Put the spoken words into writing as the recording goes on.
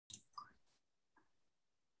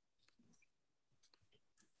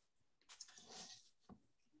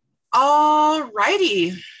All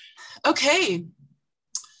righty. Okay.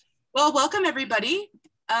 Well, welcome everybody.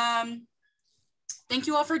 Thank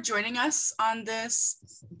you all for joining us on this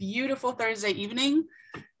beautiful Thursday evening.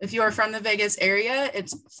 If you are from the Vegas area,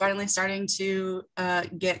 it's finally starting to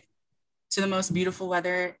get to the most beautiful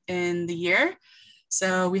weather in the year.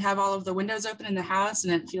 So we have all of the windows open in the house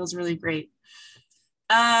and it feels really great.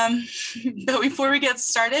 But before we get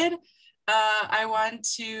started, I want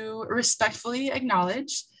to respectfully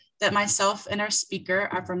acknowledge that myself and our speaker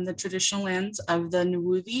are from the traditional lands of the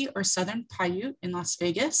Nuwuvi or Southern Paiute in Las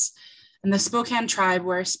Vegas and the Spokane tribe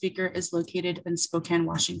where our speaker is located in Spokane,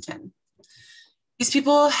 Washington. These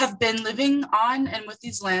people have been living on and with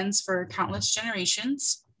these lands for countless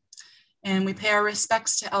generations, and we pay our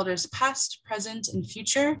respects to elders past, present, and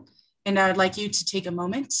future. And I would like you to take a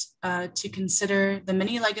moment to consider the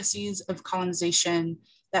many legacies of colonization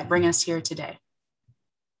that bring us here today.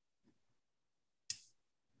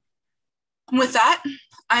 With that,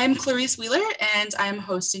 I am Clarice Wheeler and I am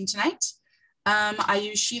hosting tonight. I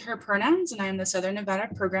use she, her pronouns, and I am the Southern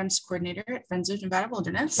Nevada Programs Coordinator at Friends of Nevada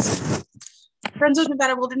Wilderness. Friends of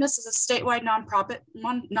Nevada Wilderness is a statewide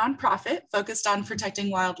nonprofit focused on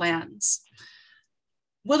protecting wildlands.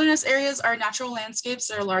 Wilderness areas are natural landscapes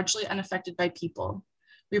that are largely unaffected by people.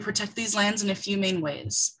 We protect these lands in a few main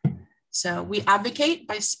ways. So we advocate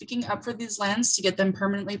by speaking up for these lands to get them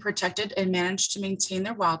permanently protected and manage to maintain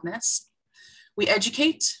their wildness. We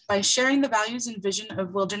educate by sharing the values and vision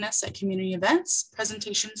of wilderness at community events,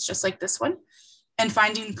 presentations just like this one, and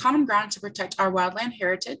finding common ground to protect our wildland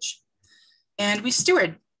heritage. And we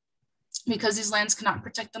steward. Because these lands cannot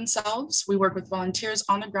protect themselves, we work with volunteers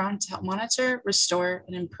on the ground to help monitor, restore,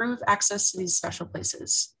 and improve access to these special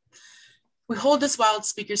places. We hold this Wild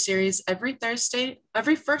Speaker Series every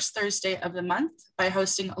first Thursday of the month by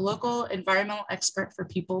hosting a local environmental expert for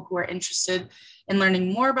people who are interested in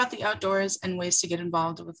learning more about the outdoors and ways to get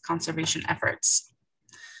involved with conservation efforts.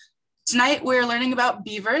 Tonight, we're learning about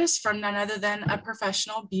beavers from none other than a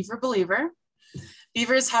professional beaver believer.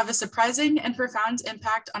 Beavers have a surprising and profound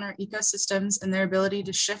impact on our ecosystems, and their ability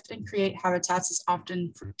to shift and create habitats is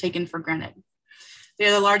often taken for granted. They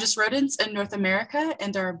are the largest rodents in North America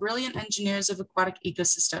and are brilliant engineers of aquatic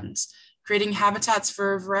ecosystems, creating habitats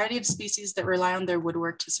for a variety of species that rely on their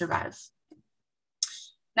woodwork to survive.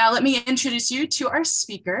 Now, let me introduce you to our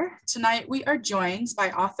speaker. Tonight, we are joined by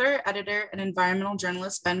author, editor, and environmental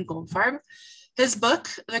journalist Ben Goldfarb. His book,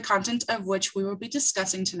 the content of which we will be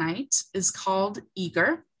discussing tonight, is called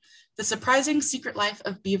Eager: The Surprising Secret Life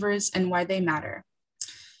of Beavers and Why They Matter.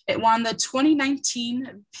 It won the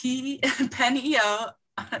 2019 PENEO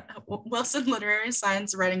Wilson Literary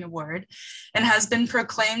Science Writing Award and has been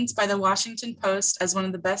proclaimed by the Washington Post as one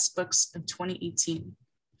of the best books of 2018.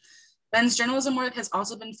 Ben's journalism work has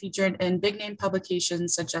also been featured in big name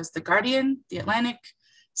publications such as The Guardian, The Atlantic,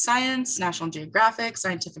 Science, National Geographic,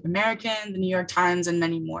 Scientific American, The New York Times, and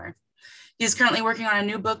many more. He is currently working on a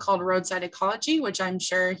new book called Roadside Ecology, which I'm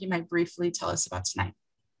sure he might briefly tell us about tonight.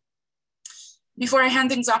 Before I hand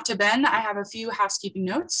things off to Ben, I have a few housekeeping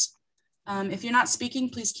notes. If you're not speaking,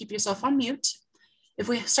 please keep yourself on mute. If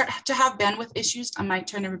we start to have bandwidth issues, I might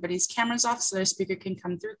turn everybody's cameras off so their speaker can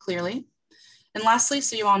come through clearly. And lastly,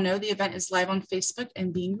 so you all know, the event is live on Facebook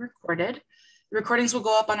and being recorded. The recordings will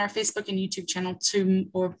go up on our Facebook and YouTube channel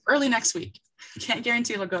or early next week. Can't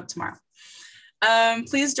guarantee it'll go up tomorrow.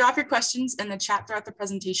 Please drop your questions in the chat throughout the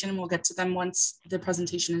presentation and we'll get to them once the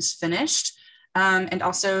presentation is finished. And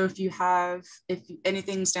also if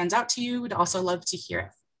anything stands out to you, we'd also love to hear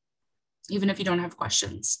it, even if you don't have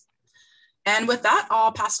questions. And with that,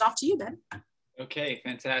 I'll pass it off to you, Ben. Okay,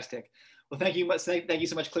 fantastic. Well, thank you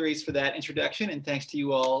so much, Clarice, for that introduction, and thanks to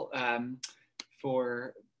you all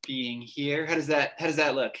for being here. How does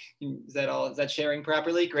that look? Is that sharing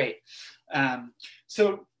properly? Great.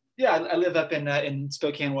 So yeah, I live up in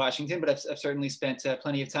Spokane, Washington, but I've certainly spent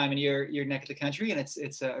plenty of time in your neck of the country, and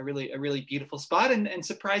it's a really beautiful spot and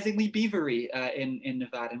surprisingly beavery in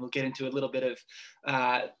Nevada. And we'll get into a little bit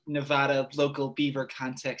of Nevada local beaver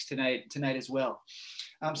context tonight as well.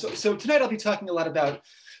 So tonight I'll be talking a lot about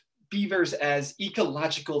beavers as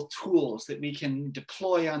ecological tools that we can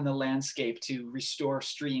deploy on the landscape to restore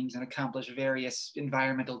streams and accomplish various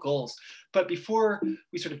environmental goals. But before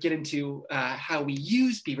we sort of get into how we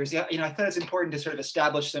use beavers, I thought it's important to sort of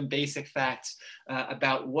establish some basic facts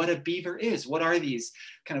about what a beaver is. What are these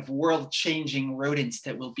kind of world-changing rodents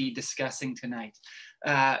that we'll be discussing tonight?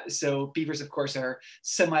 So beavers, of course, are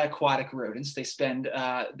semi-aquatic rodents. They spend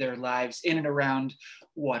their lives in and around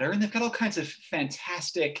water, and they've got all kinds of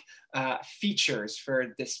fantastic features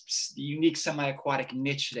for this unique semi-aquatic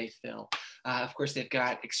niche they fill. Of course, they've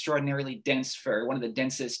got extraordinarily dense fur, one of the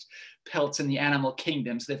densest pelts in the animal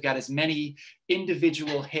kingdom. So they've got as many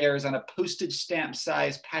individual hairs on a postage stamp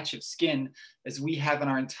size patch of skin as we have on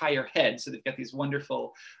our entire head. So they've got these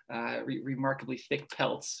wonderful, remarkably thick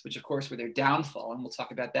pelts, which of course were their downfall. And we'll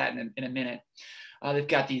talk about that in a minute. They've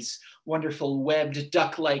got these wonderful webbed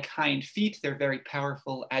duck-like hind feet. They're very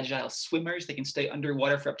powerful, agile swimmers. They can stay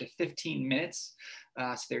underwater for up to 15 minutes.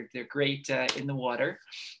 So they're great in the water.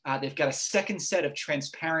 They've got a second set of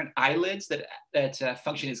transparent eyelids that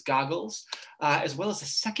function as goggles, as well as a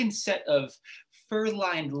second set of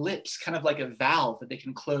fur-lined lips, kind of like a valve that they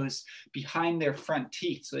can close behind their front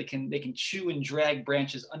teeth, so they can chew and drag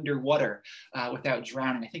branches underwater without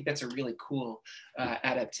drowning. I think that's a really cool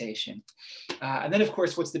adaptation. And then, of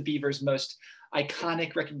course, what's the beaver's most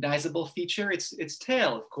iconic, recognizable feature? Its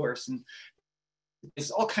tail, of course. And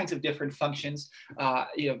there's all kinds of different functions.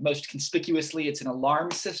 Most conspicuously, it's an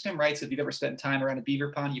alarm system, right? So if you've ever spent time around a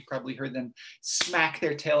beaver pond, you've probably heard them smack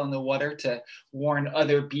their tail in the water to warn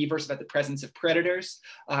other beavers about the presence of predators.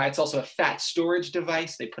 It's also a fat storage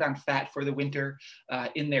device. They put on fat for the winter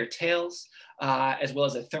in their tails, as well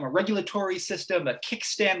as a thermoregulatory system, a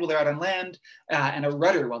kickstand while they're out on land, and a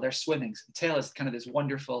rudder while they're swimming. So the tail is kind of this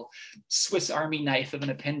wonderful Swiss Army knife of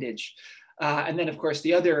an appendage. And then, of course,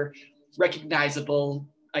 the other recognizable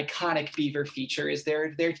iconic beaver feature is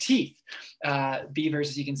their teeth. Beavers,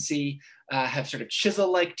 as you can see, have sort of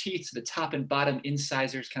chisel-like teeth, so the top and bottom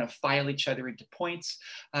incisors kind of file each other into points,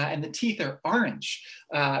 and the teeth are orange,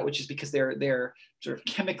 which is because they're sort of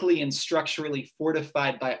chemically and structurally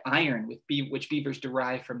fortified by iron, which beavers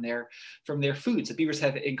derive from their food. So beavers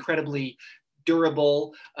have incredibly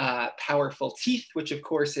durable, powerful teeth, which of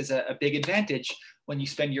course is a big advantage when you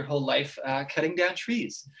spend your whole life cutting down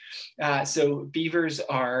trees. So beavers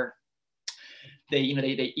they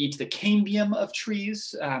eat the cambium of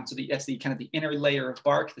trees. That's the kind of the inner layer of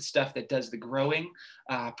bark, the stuff that does the growing.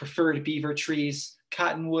 Preferred beaver trees: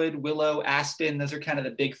 cottonwood, willow, aspen. Those are kind of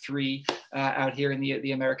the big three out here in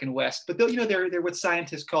the American West. But they're what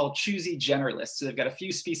scientists call choosy generalists. So they've got a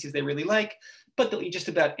few species they really like, but they'll eat just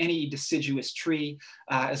about any deciduous tree,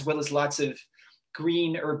 as well as lots of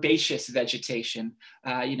green herbaceous vegetation,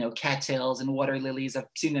 cattails and water lilies. I've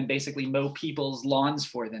seen them basically mow people's lawns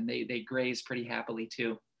for them. They graze pretty happily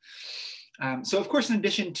too. So of course, in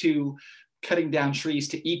addition to cutting down trees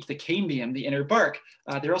to eat the cambium, the inner bark,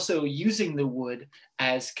 they're also using the wood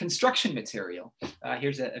as construction material.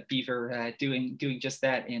 Here's a beaver doing just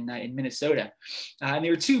that in Minnesota. And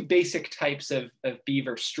there are two basic types of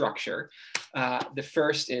beaver structure. The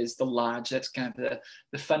first is the lodge. That's kind of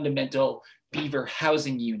the fundamental beaver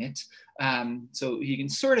housing unit. So you can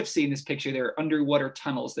sort of see in this picture, there are underwater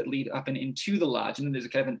tunnels that lead up and into the lodge. And then there's a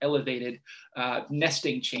kind of an elevated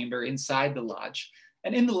nesting chamber inside the lodge.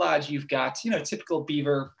 And in the lodge, you've got, typical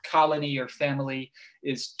beaver colony or family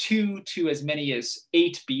is 2 to as many as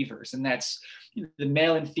 8 beavers. And that's the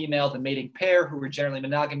male and female, the mating pair, who are generally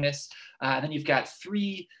monogamous. And then you've got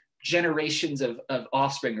 3 generations of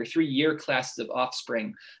offspring, or 3 year classes of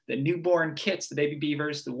offspring: the newborn kits, the baby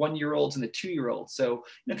beavers, the 1-year-olds, and the 2-year-olds. So,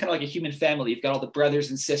 kind of like a human family, you've got all the brothers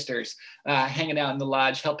and sisters hanging out in the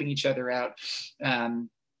lodge, helping each other out.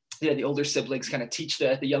 The older siblings kind of teach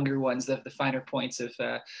the younger ones the finer points of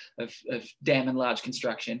dam and lodge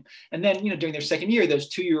construction. And then, during their second year,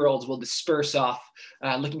 those 2-year-olds will disperse off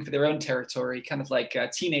looking for their own territory, kind of like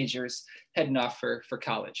teenagers heading off for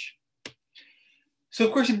college. So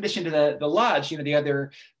of course, in addition to the lodge, the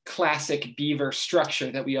other classic beaver structure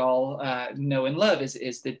that we all know and love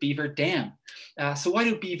is the beaver dam. So why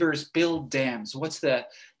do beavers build dams? What's the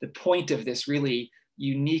point of this really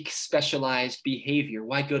unique, specialized behavior?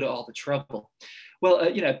 Why go to all the trouble? Well,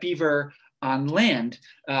 a beaver on land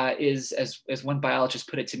is, as one biologist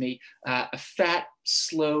put it to me, a fat,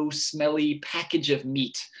 slow, smelly package of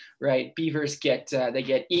meat, right? Beavers get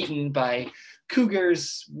eaten by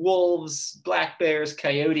cougars, wolves, black bears,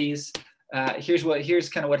 coyotes. Here's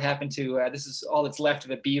kind of what happened to, this is all that's left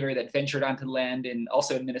of a beaver that ventured onto land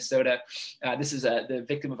also in Minnesota. This is the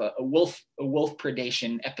victim of a wolf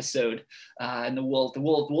predation episode. And the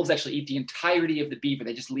wolves actually eat the entirety of the beaver.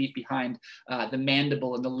 They just leave behind the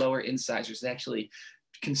mandible and the lower incisors. They actually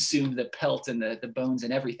consume the pelt and the bones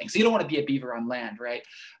and everything. So you don't want to be a beaver on land, right?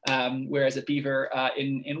 Whereas a beaver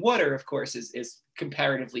in water, of course, is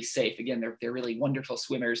comparatively safe. Again, they're really wonderful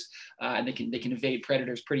swimmers, and they can evade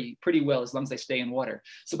predators pretty well as long as they stay in water.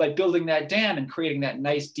 So by building that dam and creating that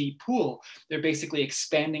nice deep pool, they're basically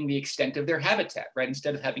expanding the extent of their habitat, right?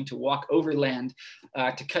 Instead of having to walk overland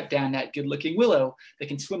to cut down that good-looking willow, they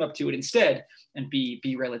can swim up to it instead and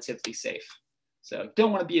be relatively safe. So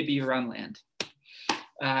don't want to be a beaver on land.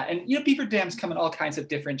 And beaver dams come in all kinds of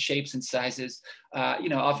different shapes and sizes.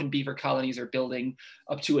 Often beaver colonies are building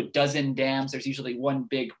up to a dozen dams. There's usually one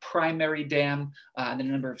big primary dam, and then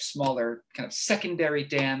a number of smaller kind of secondary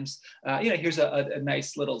dams. Here's a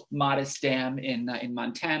nice little modest dam in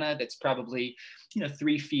Montana that's probably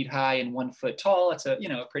 3 feet high and 1 foot tall. It's a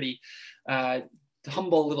pretty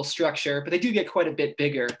humble little structure, but they do get quite a bit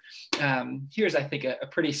bigger. Here's, I think, a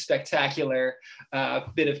pretty spectacular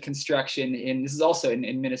bit of construction this is also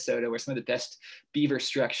in Minnesota, where some of the best beaver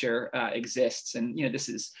structure exists. And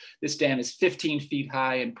this dam is 15 feet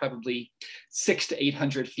high and probably 600 to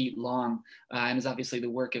 800 feet long, and is obviously the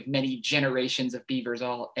work of many generations of beavers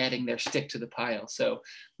all adding their stick to the pile. So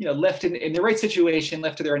left in the right situation,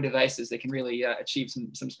 left to their own devices, they can really achieve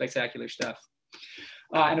some spectacular stuff.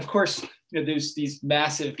 And of course, these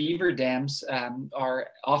massive beaver dams are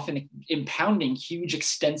often impounding huge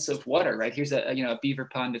extents of water, right? Here's a beaver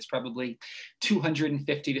pond that's probably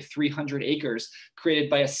 250 to 300 acres, created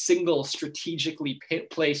by a single strategically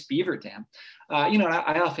placed beaver dam.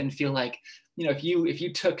 I often feel like, if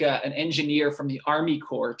you took an engineer from the Army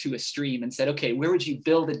Corps to a stream and said, okay, where would you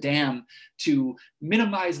build a dam to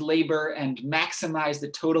minimize labor and maximize the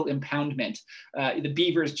total impoundment? The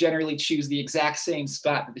beavers generally choose the exact same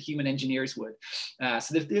spot that the human engineers would.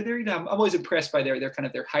 So I'm always impressed by their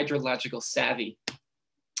hydrological savvy.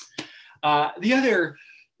 The other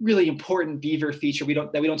really important beaver feature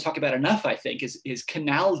that we don't talk about enough, I think, is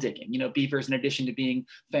canal digging. Beavers, in addition to being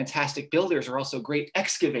fantastic builders, are also great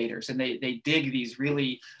excavators, and they dig these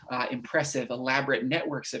really impressive, elaborate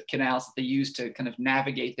networks of canals that they use to kind of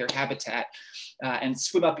navigate their habitat and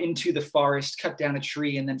swim up into the forest, cut down a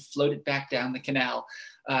tree, and then float it back down the canal.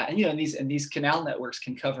 And these canal networks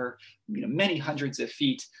can cover many hundreds of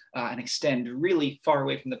feet and extend really far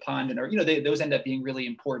away from the pond, and those end up being really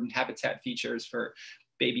important habitat features for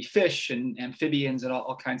baby fish and amphibians and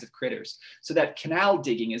all kinds of critters. So that canal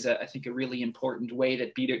digging is, I think, a really important way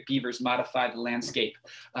that beavers modify the landscape,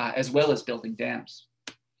 as well as building dams.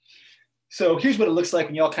 So here's what it looks like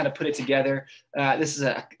when you all kind of put it together. This is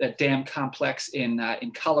a dam complex in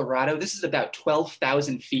Colorado. This is about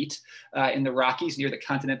 12,000 feet in the Rockies near the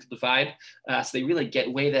Continental Divide. So they really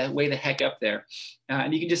get way the heck up there.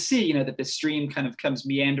 And you can just see, that the stream kind of comes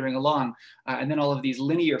meandering along. And then all of these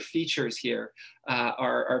linear features here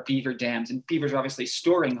are beaver dams. And beavers are obviously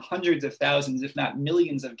storing hundreds of thousands, if not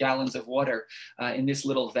millions of gallons of water in this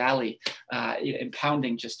little valley,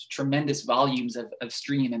 impounding just tremendous volumes of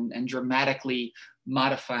stream and dramatically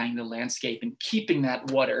modifying the landscape and keeping that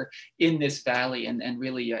water in this valley and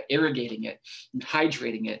really irrigating it and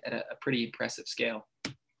hydrating it at a pretty impressive scale.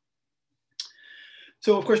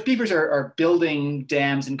 So of course, beavers are building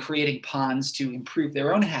dams and creating ponds to improve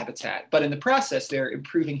their own habitat, but in the process, they're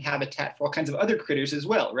improving habitat for all kinds of other critters as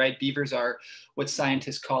well, right? Beavers are what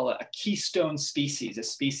scientists call a keystone species, a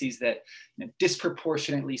species that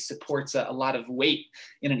disproportionately supports a lot of weight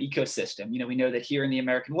in an ecosystem. We know that here in the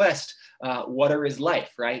American West, water is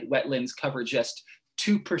life, right? Wetlands cover just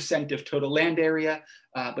 2% of total land area,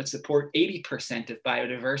 but support 80% of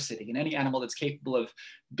biodiversity. And any animal that's capable of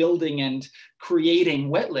building and creating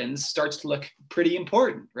wetlands starts to look pretty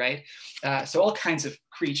important, right? So all kinds of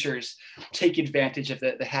creatures take advantage of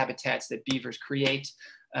the habitats that beavers create.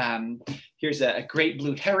 Here's a great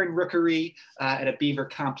blue heron rookery at a beaver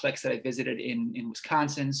complex that I visited in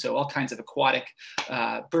Wisconsin. So all kinds of aquatic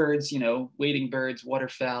birds, wading birds,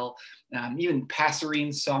 waterfowl, even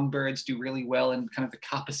passerines, songbirds do really well in kind of the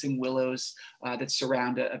coppicing willows that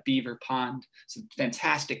surround a beaver pond. Some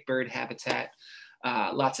fantastic bird habitat.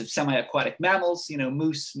 Lots of semi-aquatic mammals,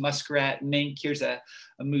 moose, muskrat, mink. Here's a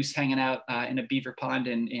moose hanging out in a beaver pond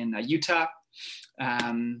in Utah.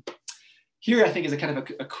 Here, I think, is a kind of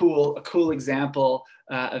a cool example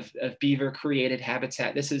of beaver created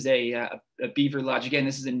habitat. This is a beaver lodge. Again,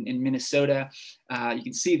 this is in Minnesota. You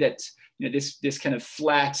can see that this kind of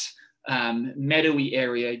flat meadowy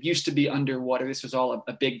area used to be underwater. This was all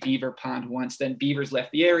a big beaver pond once. Then beavers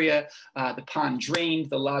left the area. The pond drained.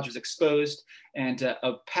 The lodge was exposed, and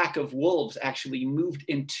a pack of wolves actually moved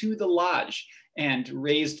into the lodge and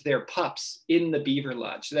raised their pups in the beaver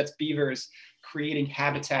lodge. So that's beavers creating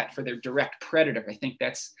habitat for their direct predator. I think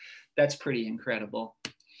that's pretty incredible.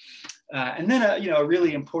 And then a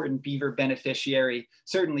really important beaver beneficiary,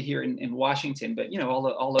 certainly here in Washington, but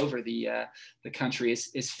all over the country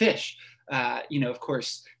is fish. Of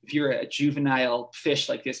course, if you're a juvenile fish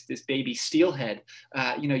like this baby steelhead,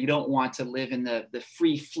 you don't want to live in the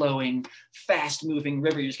free-flowing, fast-moving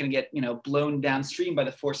river. You're just going to get blown downstream by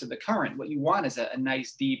the force of the current. What you want is a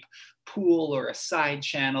nice deep pool or a side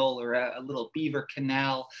channel or a little beaver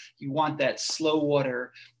canal. You want that slow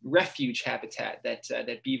water refuge habitat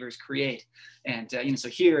that beavers create. And so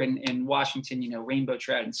here in Washington, rainbow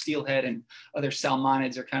trout and steelhead and other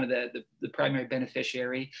salmonids are kind of the primary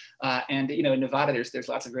beneficiary. And in Nevada, there's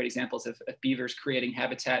lots of great examples of beavers creating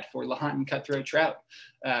habitat for Lahontan cutthroat trout,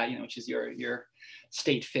 which is your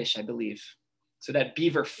state fish, I believe. So that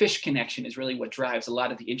beaver fish connection is really what drives a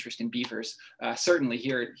lot of the interest in beavers, certainly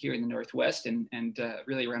here in the Northwest and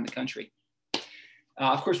really around the country.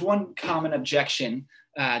 Of course, one common objection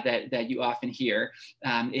that you often hear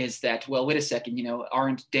is that, well, wait a second,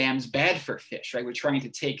 aren't dams bad for fish, right? We're trying to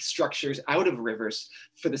take structures out of rivers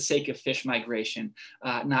for the sake of fish migration,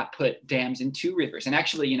 not put dams into rivers. And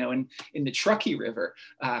actually, in the Truckee River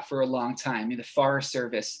for a long time, the Forest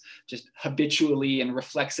Service just habitually and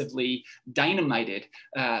reflexively dynamited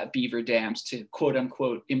beaver dams to quote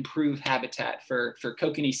unquote improve habitat for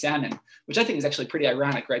kokanee salmon, which I think is actually pretty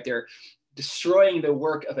ironic, right? They're destroying the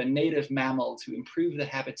work of a native mammal to improve the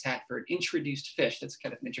habitat for an introduced fish. That's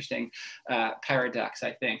kind of an interesting paradox,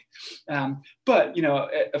 I think. But,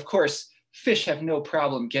 of course, fish have no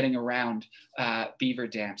problem getting around beaver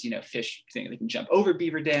dams. Fish, they can jump over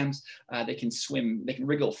beaver dams, they can swim, they can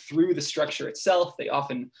wriggle through the structure itself. They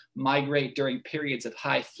often migrate during periods of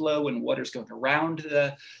high flow when water's going around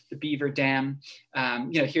the beaver dam.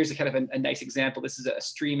 Here's a kind of a nice example. This is a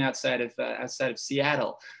stream outside of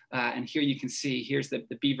Seattle. And here you can see, here's the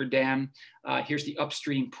beaver dam, here's the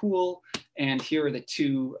upstream pool, and here are the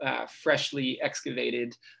two freshly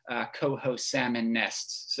excavated coho salmon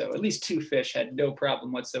nests. So at least two fish had no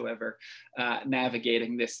problem whatsoever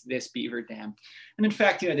navigating this beaver dam. And in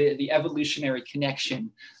fact, the evolutionary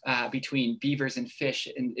connection between beavers and fish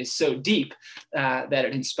is so deep that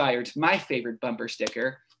it inspired my favorite bumper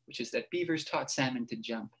sticker, which is that beavers taught salmon to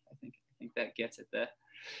jump. I think that gets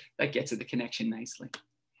at the connection nicely.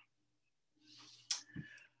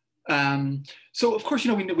 So of course,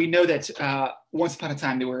 we know that once upon a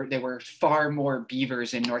time there were far more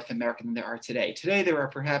beavers in North America than there are today. Today there are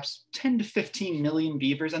perhaps 10 to 15 million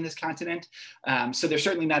beavers on this continent. So they're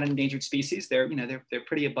certainly not an endangered species. They're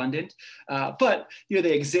pretty abundant, but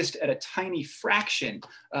they exist at a tiny fraction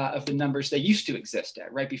of the numbers they used to exist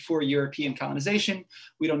at. Right before European colonization,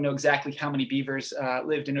 we don't know exactly how many beavers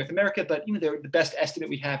lived in North America, but the best estimate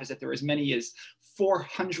we have is that there are as many as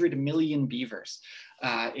 400 million beavers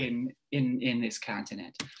in this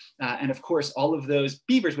continent. And of course, all of those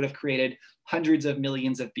beavers would have created hundreds of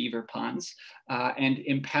millions of beaver ponds and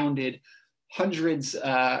impounded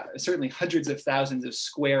certainly hundreds of thousands of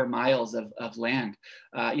square miles of land.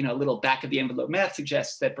 A little back of the envelope math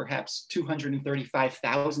suggests that perhaps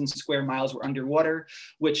 235,000 square miles were underwater,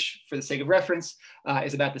 which for the sake of reference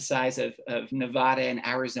is about the size of Nevada and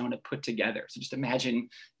Arizona put together. So just imagine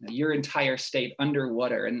your entire state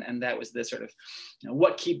underwater, and that was the sort of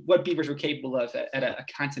what beavers were capable of at a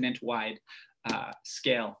continent-wide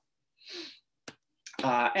scale.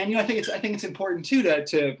 And I think it's important too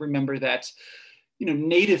to remember that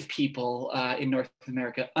native people in North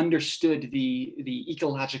America understood the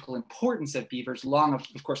ecological importance of beavers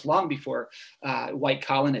long before white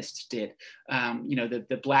colonists did.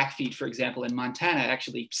 The Blackfeet, for example, in Montana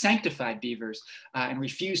actually sanctified beavers and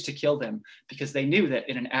refused to kill them because they knew that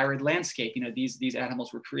in an arid landscape, these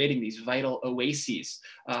animals were creating these vital oases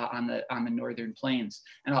on the northern plains.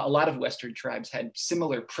 And a lot of Western tribes had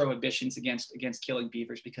similar prohibitions against killing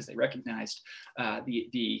beavers because they recognized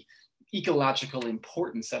the ecological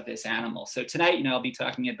importance of this animal. So tonight, I'll be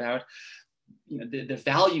talking about the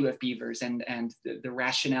value of beavers and the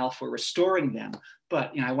rationale for restoring them.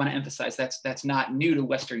 But I want to emphasize that's not new to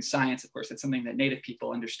Western science. Of course, it's something that native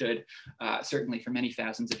people understood certainly for many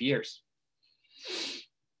thousands of years.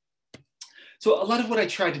 So a lot of what I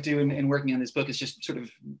tried to do in working on this book is just sort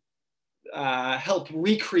of help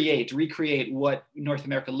recreate what North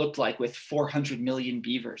America looked like with 400 million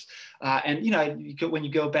beavers. And when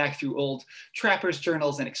you go back through old trappers'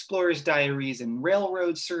 journals and explorers' diaries and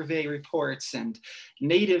railroad survey reports and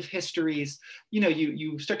native histories,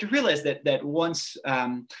 you start to realize that once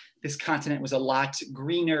this continent was a lot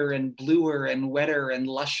greener and bluer and wetter and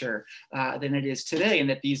lusher than it is today, and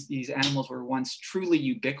that these animals were once truly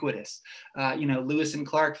ubiquitous. Lewis and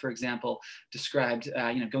Clark, for example, described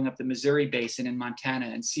going up the Missouri Basin in Montana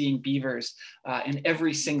and seeing beavers in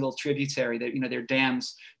every single tributary, that their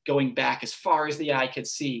dams going back as far as the eye could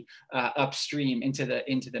see upstream into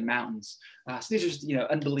the mountains. So these are just,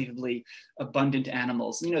 unbelievably abundant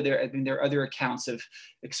animals. There are other accounts of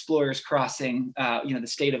explorers crossing, the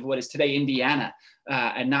state of what is today Indiana,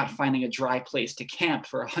 and not finding a dry place to camp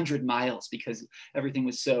for 100 miles because everything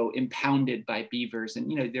was so impounded by beavers.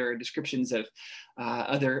 And there are descriptions of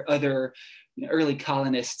other early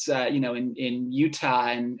colonists, in Utah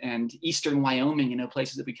and eastern Wyoming,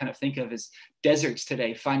 places that we kind of think of as deserts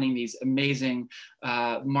today, finding these amazing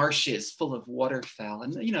marshes full of waterfowl.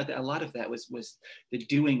 And a lot of that was the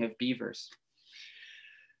doing of beavers.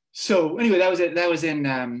 So anyway, that was in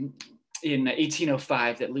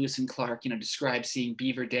 1805 that Lewis and Clark, described seeing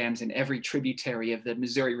beaver dams in every tributary of the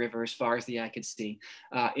Missouri River as far as the eye could see.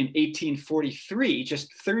 In 1843,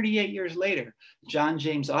 just 38 years later, John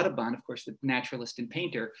James Audubon, of course, the naturalist and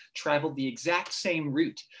painter, traveled the exact same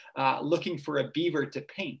route looking for a beaver to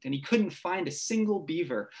paint. And he couldn't find a single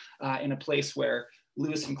beaver in a place where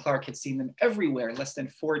Lewis and Clark had seen them everywhere less than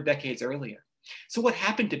 4 decades earlier. So what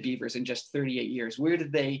happened to beavers in just 38 years? Where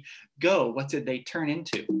did they go? What did they turn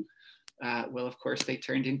into? Well, of course, they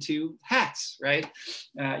turned into hats, right?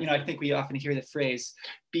 I think we often hear the phrase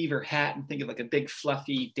beaver hat and think of like a big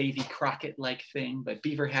fluffy Davy Crockett-like thing, but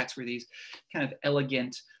beaver hats were these kind of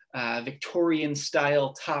elegant Victorian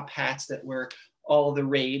style top hats that were all the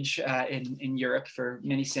rage in Europe for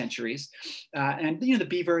many centuries. And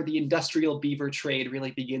the industrial beaver trade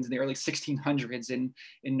really begins in the early 1600s in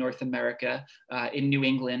North America, in New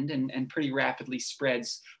England, and pretty rapidly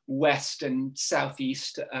spreads west and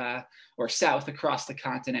southeast or south across the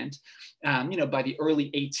continent. By the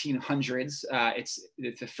early 1800s,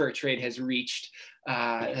 the fur trade has reached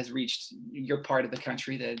your part of the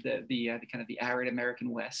country, the kind of the arid American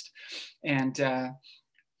West. And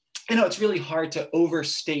it's really hard to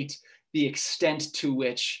overstate the extent to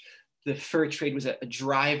which the fur trade was a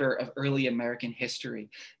driver of early American history.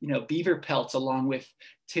 Beaver pelts, along with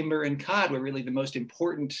timber and cod, were really the most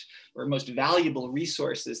important or most valuable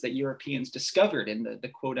resources that Europeans discovered in the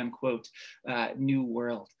quote unquote New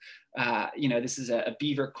World. This is a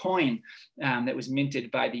beaver coin that was minted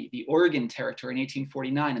by the Oregon Territory in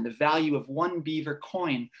 1849, and the value of one beaver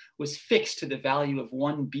coin was fixed to the value of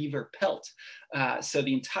one beaver pelt. So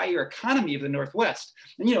the entire economy of the Northwest,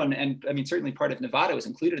 and I mean, certainly part of Nevada was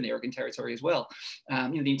included in the Oregon Territory as well.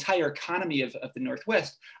 The entire economy of the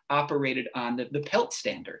Northwest operated on the pelt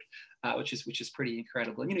standard, which is pretty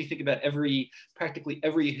incredible. And you think about practically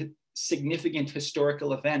every significant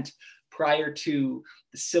historical event prior to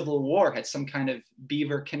the Civil War had some kind of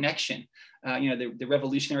beaver connection. The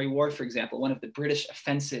Revolutionary War, for example, one of the British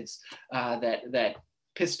offenses that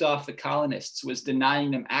pissed off the colonists was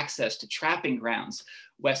denying them access to trapping grounds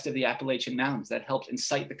west of the Appalachian Mountains. That helped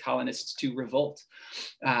incite the colonists to revolt.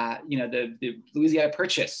 The Louisiana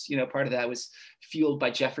Purchase, part of that was fueled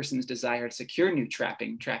by Jefferson's desire to secure new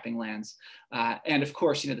trapping lands. And of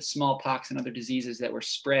course, the smallpox and other diseases that were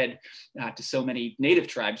spread to so many native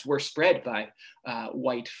tribes were spread by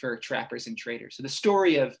white fur trappers and traders. So the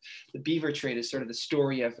story of the beaver trade is sort of the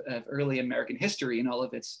story of early American history and all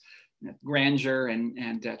of its grandeur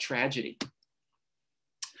and tragedy.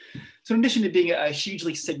 So in addition to being a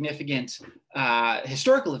hugely significant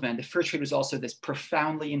historical event, the fur trade was also this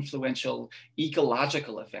profoundly influential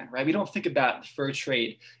ecological event, right? We don't think about the fur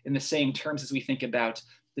trade in the same terms as we think about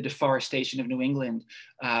the deforestation of New England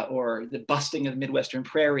or the busting of the Midwestern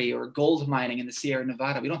prairie or gold mining in the Sierra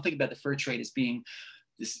Nevada. We don't think about the fur trade as being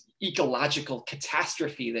this ecological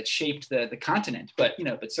catastrophe that shaped the continent, but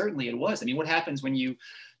certainly it was. I mean, what happens when you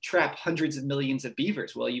trap hundreds of millions of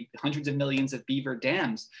beavers? Well, hundreds of millions of beaver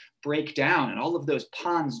dams break down and all of those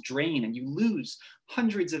ponds drain, and you lose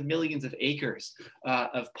hundreds of millions of acres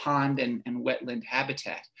of pond and wetland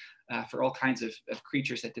habitat for all kinds of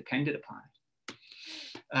creatures that depended upon it.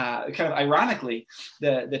 Kind of ironically,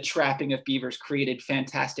 the trapping of beavers created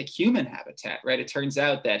fantastic human habitat, right? It turns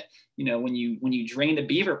out that, when you drain a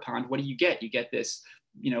beaver pond, what do? You get this,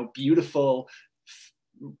 beautiful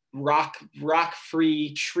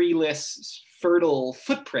rock-free, treeless, fertile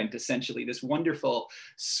footprint, essentially, this wonderful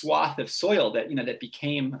swath of soil that, that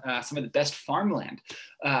became some of the best farmland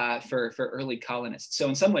for early colonists. So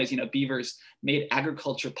in some ways, beavers made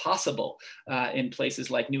agriculture possible in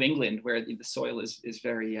places like New England, where the soil is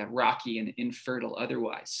very rocky and infertile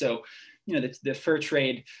otherwise. So, the fur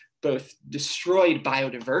trade both destroyed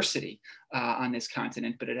biodiversity on this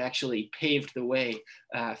continent, but it actually paved the way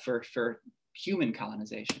for human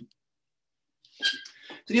colonization.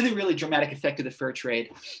 So the other really dramatic effect of the fur trade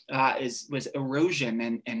was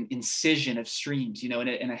erosion and incision of streams. You know,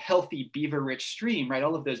 in a healthy beaver-rich stream, right,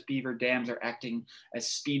 all of those beaver dams are acting as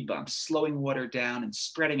speed bumps, slowing water down and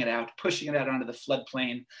spreading it out, pushing it out onto the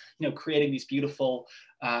floodplain, you know, creating these beautiful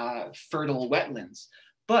fertile wetlands.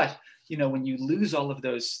 But you know, when you lose all of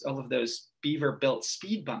those beaver-built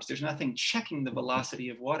speed bumps, there's nothing checking the velocity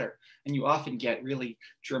of water, and you often get really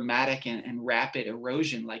dramatic and rapid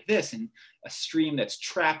erosion like this in a stream that's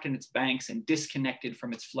trapped in its banks and disconnected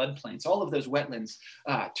from its floodplains. All of those wetlands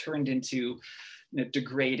turned into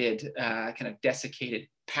degraded, kind of desiccated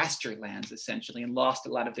pasture lands essentially, and lost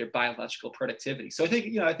a lot of their biological productivity. So I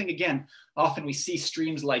think again, often we see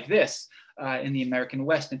streams like this in the American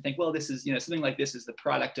West and think, well, this is, something like this is the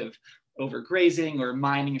product of overgrazing or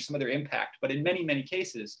mining or some other impact. But in many, many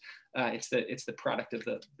cases, it's the product of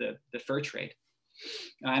the fur trade.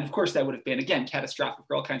 And of course, that would have been, again, catastrophic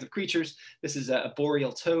for all kinds of creatures. This is a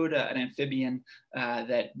boreal toad, an amphibian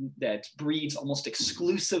that breeds almost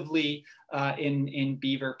exclusively in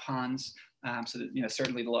beaver ponds. So that,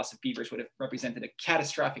 certainly the loss of beavers would have represented a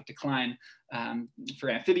catastrophic decline for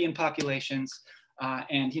amphibian populations.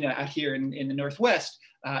 And out here in the Northwest,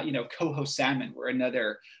 coho salmon were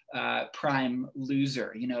another prime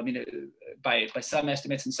loser. By some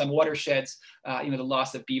estimates in some watersheds, the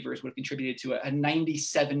loss of beavers would have contributed to a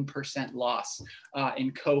 97% loss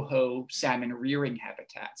in coho salmon rearing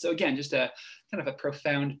habitat. So again, just a kind of a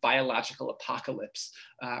profound biological apocalypse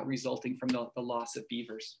resulting from the loss of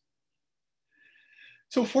beavers.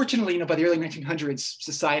 So fortunately, by the early 1900s,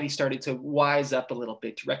 society started to wise up a little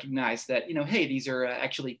bit to recognize that, hey, these are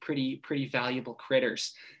actually pretty valuable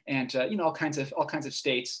critters, and all kinds of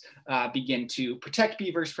states begin to protect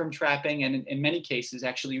beavers from trapping, and in many cases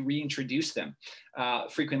actually reintroduce them,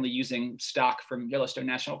 frequently using stock from Yellowstone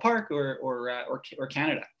National Park or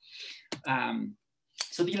Canada.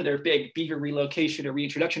 So there are big beaver relocation or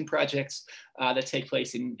reintroduction projects that take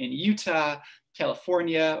place in Utah,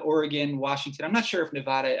 California, Oregon, Washington. I'm not sure if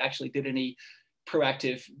Nevada actually did any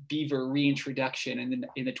proactive beaver reintroduction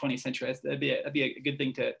in the 20th century. That'd be a good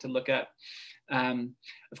thing to look up.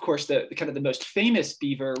 Of course, the kind of the most famous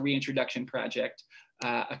beaver reintroduction project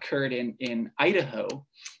occurred in Idaho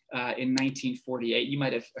in 1948. You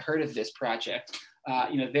might have heard of this project.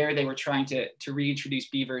 There they were trying to reintroduce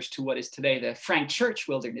beavers to what is today the Frank Church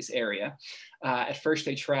Wilderness area. At first,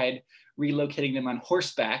 they tried relocating them on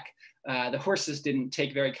horseback. The horses didn't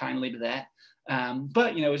take very kindly to that.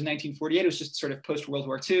 But, it was 1948. It was just sort of post-World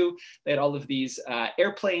War II. They had all of these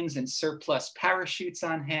airplanes and surplus parachutes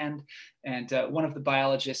on hand. And one of the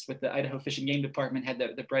biologists with the Idaho Fish and Game Department had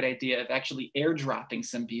the bright idea of actually airdropping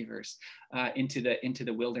some beavers into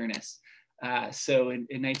the wilderness. So in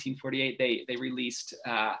 1948, they released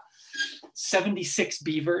 76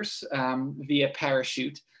 beavers via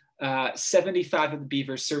parachute. 75 of the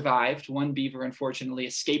beavers survived. One beaver, unfortunately,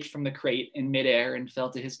 escaped from the crate in midair and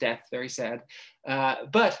fell to his death. Very sad.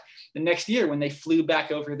 But the next year, when they flew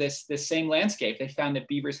back over this same landscape, they found that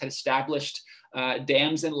beavers had established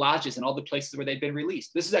dams and lodges in all the places where they'd been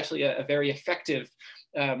released. This is actually a very effective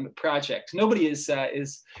project. Nobody is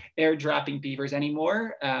airdropping beavers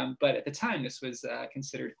anymore, but at the time, this was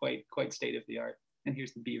considered quite state of the art. And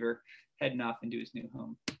here's the beaver heading off into his new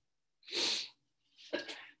home.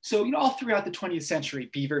 So, all throughout the 20th century,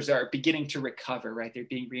 beavers are beginning to recover, right? They're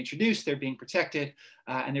being reintroduced, they're being protected,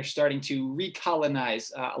 and they're starting to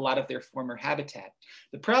recolonize a lot of their former habitat.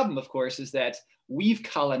 The problem, of course, is that we've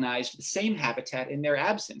colonized the same habitat in their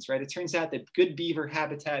absence, right? It turns out that good beaver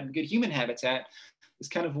habitat and good human habitat is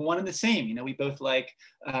kind of one and the same. We both like,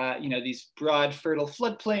 these broad, fertile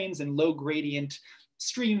floodplains and low gradient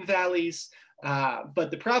stream valleys.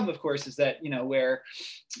 But the problem, of course, is that, where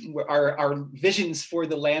our visions for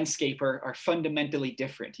the landscape are fundamentally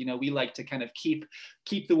different. We like to kind of keep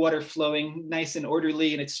the water flowing nice and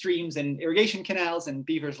orderly in its streams and irrigation canals, and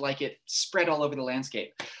beavers like it spread all over the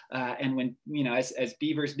landscape. And when, as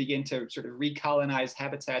beavers begin to sort of recolonize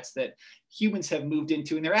habitats that humans have moved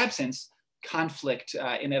into in their absence, conflict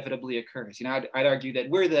inevitably occurs. I'd argue that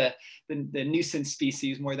we're the nuisance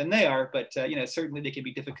species more than they are, but certainly they can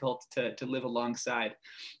be difficult to live alongside.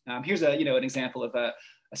 Here's an example of a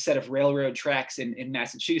set of railroad tracks in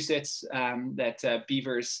Massachusetts that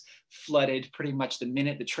beavers flooded pretty much the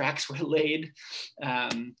minute the tracks were laid.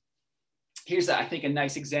 Here's, I think, a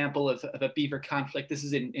nice example of a beaver conflict. This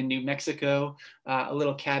is in New Mexico, a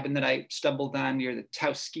little cabin that I stumbled on near the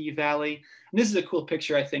Taos Ski Valley. And this is a cool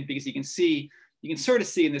picture, I think, because you can see you can sort of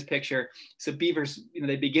see in this picture. So beavers,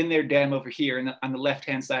 they begin their dam over here on the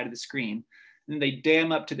left-hand side of the screen. And then they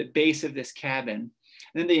dam up to the base of this cabin.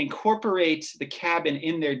 And then they incorporate the cabin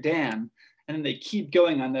in their dam. And then they keep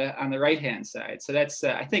going on the right-hand side. So that's,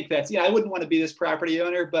 I think that's, I wouldn't want to be this property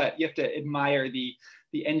owner, but you have to admire the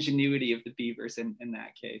ingenuity of the beavers in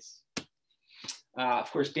that case.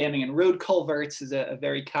 Of course, damming and road culverts is a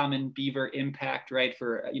very common beaver impact, right?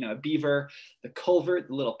 For a beaver, the culvert,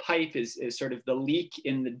 the little pipe is sort of the leak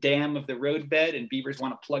in the dam of the roadbed, and beavers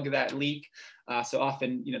want to plug that leak. So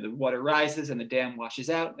often, the water rises and the dam washes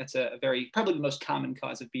out. That's probably the most common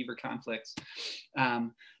cause of beaver conflicts.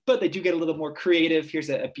 But they do get a little more creative. Here's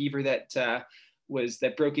a beaver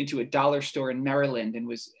that broke into a dollar store in Maryland and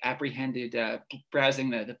was apprehended browsing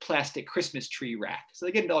the plastic Christmas tree rack. So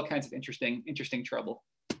they get into all kinds of interesting trouble.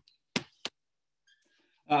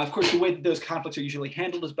 Of course, the way that those conflicts are usually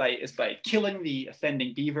handled is by killing the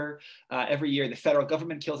offending beaver. Every year, the federal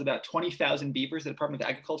government kills about 20,000 beavers. The Department of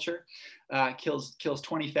Agriculture kills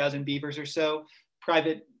 20,000 beavers or so.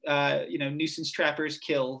 Private, nuisance trappers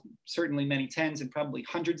kill certainly many tens and probably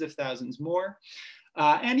hundreds of thousands more.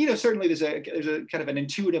 And certainly there's a kind of an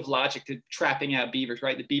intuitive logic to trapping out beavers,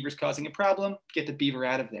 right? The beaver's causing a problem, get the beaver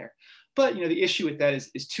out of there. But the issue with that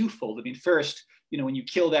is twofold. I mean, first, when you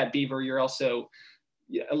kill that beaver, you're also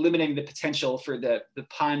eliminating the potential for the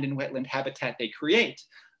pond and wetland habitat they create.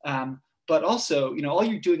 But also, all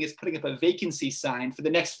you're doing is putting up a vacancy sign for the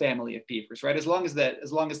next family of beavers, right? As long as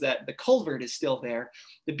the culvert is still there,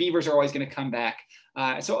 the beavers are always going to come back.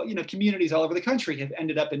 So communities all over the country have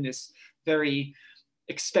ended up in this very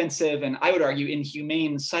expensive and, I would argue,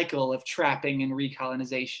 inhumane cycle of trapping and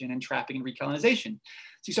recolonization and trapping and recolonization.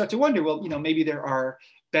 So you start to wonder, well, maybe there are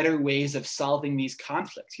better ways of solving these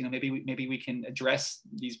conflicts. Maybe we can address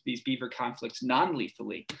these beaver conflicts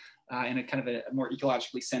non-lethally in a kind of a more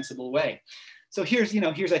ecologically sensible way. So here's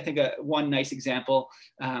I think one nice example.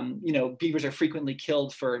 Beavers are frequently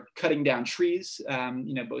killed for cutting down trees,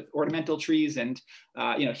 both ornamental trees and,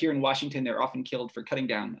 here in Washington, they're often killed for cutting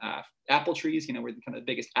down apple trees. We're kind of the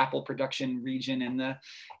biggest apple production region in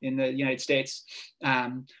the United States.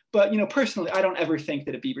 But personally, I don't ever think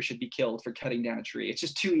that a beaver should be killed for cutting down a tree. It's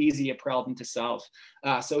just too easy a problem to solve.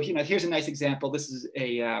 So here's a nice example. This is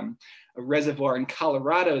a reservoir in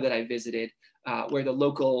Colorado that I visited. Where the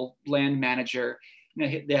local land manager,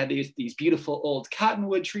 they had these beautiful old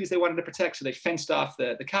cottonwood trees they wanted to protect. So they fenced off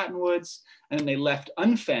the cottonwoods, and then they left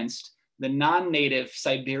unfenced the non-native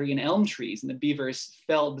Siberian elm trees, and the beavers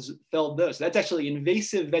felled those. So that's actually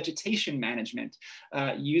invasive vegetation management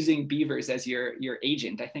using beavers as your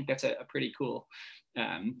agent. I think that's a pretty cool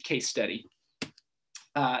case study.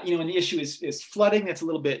 And the issue is flooding. That's a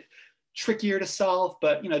little bit trickier to solve,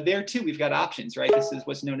 but there too we've got options, right? This is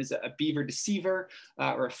what's known as a beaver deceiver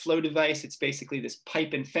or a flow device. It's basically this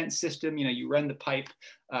pipe and fence system. You run the pipe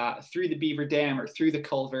through the beaver dam or through the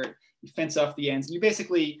culvert. You fence off the ends, and you're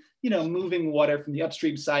basically moving water from the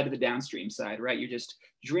upstream side to the downstream side, right? You're just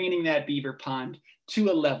draining that beaver pond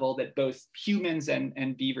to a level that both humans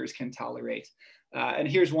and beavers can tolerate. And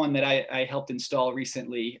here's one that I helped install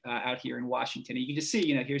recently out here in Washington. And you can just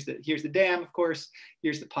see, here's the dam, of course,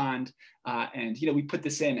 here's the pond. And we put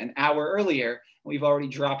this in an hour earlier, and we've already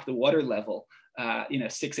dropped the water level,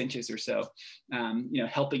 6 inches or so,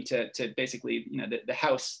 helping to basically, the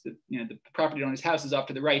house, the property owner's house is off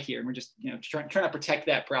to the right here. And we're just, trying to protect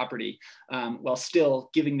that property while still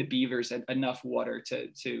giving the beavers enough water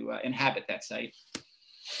to inhabit that site.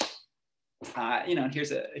 And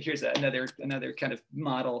here's another kind of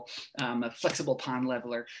model, a flexible pond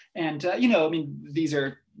leveler. And, these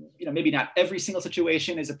are, maybe not every single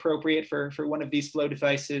situation is appropriate for one of these flow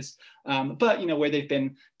devices, but, where they've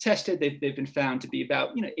been tested, they've been found to be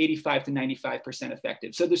about, 85 to 95%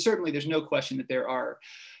 effective. So there's no question that there are,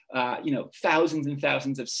 thousands and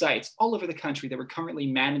thousands of sites all over the country that we're currently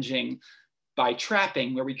managing by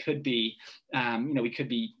trapping, where we could be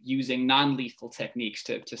using non-lethal techniques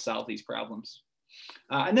to solve these problems.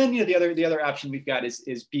 And then the other option we've got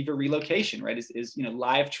is beaver relocation, right? Is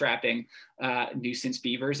live trapping nuisance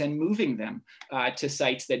beavers and moving them to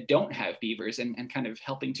sites that don't have beavers and kind of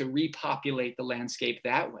helping to repopulate the landscape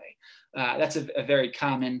that way. That's a very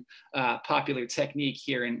common popular technique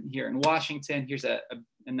here in Washington. Here's a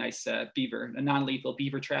nice beaver, a non-lethal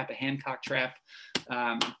beaver trap, a Hancock trap.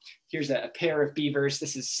 Here's a pair of beavers.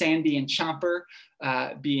 This is Sandy and Chomper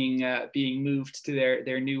being moved to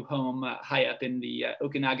their new home high up in the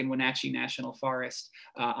Okanagan-Wenatchee National Forest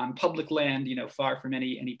on public land, far from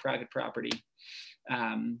any private property.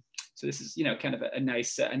 So this is, kind of a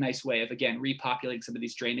nice way of, again, repopulating some of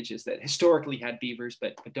these drainages that historically had beavers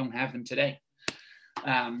but don't have them today.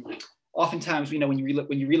 oftentimes, when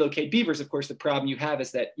you relocate beavers, of course, the problem you have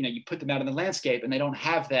is that, you put them out in the landscape and they don't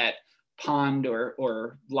have that pond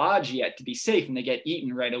or lodge yet to be safe, and they get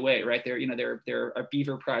eaten right away, right? There are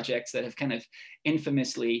beaver projects that have kind of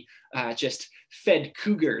infamously just fed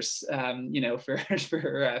cougars,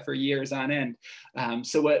 for years on end.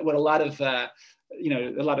 So what a lot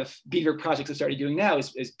of beaver projects have started doing now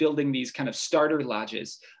is building these kind of starter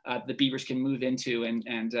lodges the beavers can move into and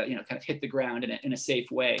kind of hit the ground in a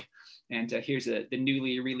safe way. And here's the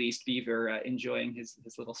newly released beaver enjoying his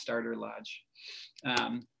little starter lodge.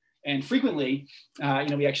 And frequently,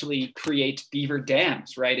 we actually create beaver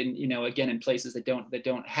dams, right? And again, in places that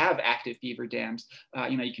don't have active beaver dams,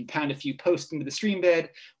 you can pound a few posts into the stream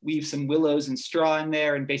bed, weave some willows and straw in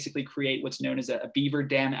there, and basically create what's known as a beaver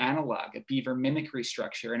dam analog, a beaver mimicry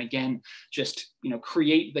structure. And again, just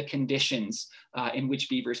create the conditions in which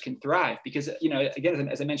beavers can thrive. Because again,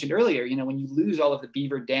 as I mentioned earlier, when you lose all of the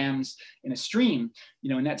beaver dams in a stream,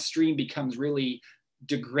 and that stream becomes really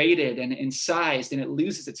degraded and incised and it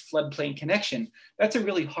loses its floodplain connection, that's a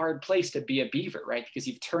really hard place to be a beaver, right? Because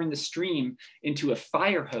you've turned the stream into a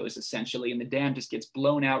fire hose essentially, and the dam just gets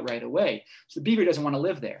blown out right away. So the beaver doesn't want to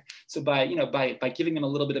live there. So by giving them a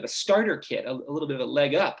little bit of a starter kit, a little bit of a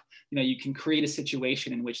leg up, you can create a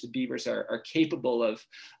situation in which the beavers are capable of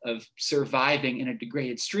surviving in a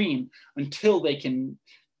degraded stream until they can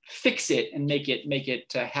fix it and make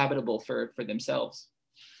it habitable for themselves.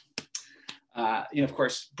 Of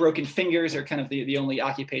course, broken fingers are kind of the only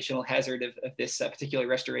occupational hazard of this particular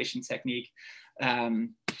restoration technique.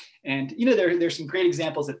 There's some great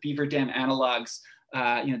examples of beaver dam analogs,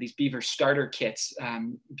 these beaver starter kits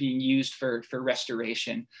being used for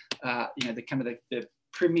restoration. The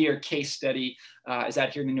premier case study is out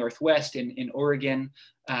here in the Northwest in Oregon,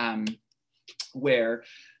 where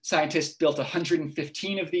scientists built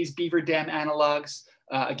 115 of these beaver dam analogs.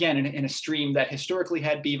 Again, in a stream that historically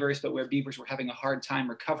had beavers, but where beavers were having a hard time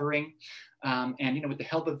recovering. With the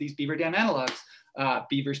help of these beaver dam analogs,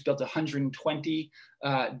 beavers built 120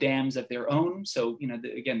 dams of their own. So,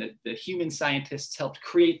 the human scientists helped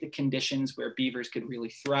create the conditions where beavers could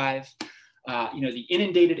really thrive. The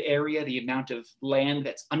inundated area, the amount of land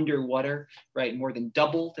that's underwater, right, more than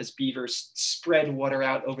doubled as beavers spread water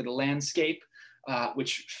out over the landscape.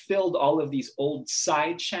 Which filled all of these old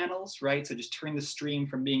side channels, right? So just turned the stream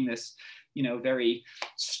from being this, very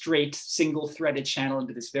straight single-threaded channel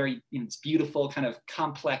into this very, this beautiful kind of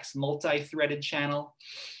complex multi-threaded channel.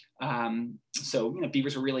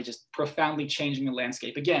 Beavers were really just profoundly changing the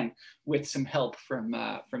landscape, again, with some help from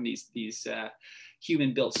these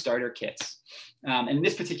human-built starter kits. And in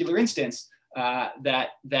this particular instance,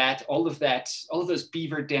 all of those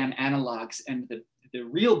beaver dam analogs and the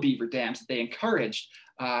real beaver dams that they encouraged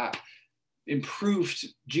improved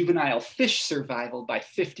juvenile fish survival by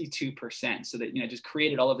 52%. So that, just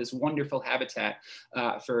created all of this wonderful habitat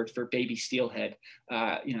for baby steelhead,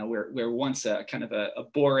 where once a kind of a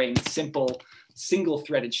boring, simple,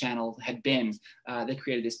 single-threaded channel had been, they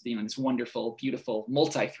created this, this wonderful, beautiful,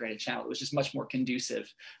 multi-threaded channel. It was just much more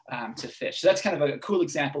conducive to fish. So that's kind of a cool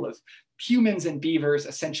example of humans and beavers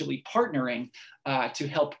essentially partnering to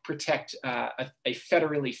help protect a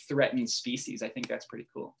federally threatened species. I think that's pretty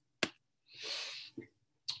cool.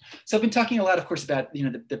 So I've been talking a lot, of course, about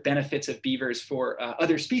the benefits of beavers for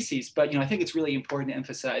other species, but I think it's really important to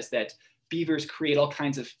emphasize that beavers create all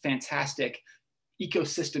kinds of fantastic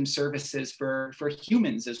ecosystem services for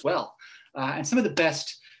humans as well. And some of the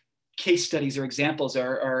best case studies or examples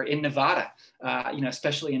are in Nevada,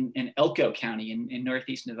 especially in Elko County in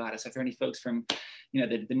Northeast Nevada. So if there are any folks from,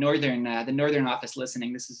 the northern office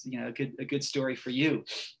listening, this is, a good story for you.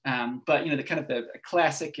 But the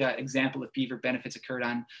classic example of beaver benefits occurred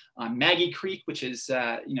on Maggie Creek, which is,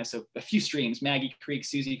 so a few streams, Maggie Creek,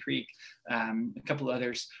 Susie Creek, a couple of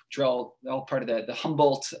others, which are all part of the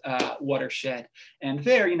Humboldt watershed. And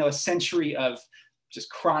there, a century of just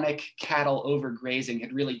chronic cattle overgrazing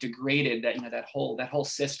had really degraded that whole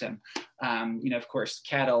system. Of course,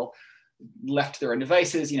 cattle left to their own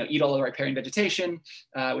devices, eat all the riparian vegetation,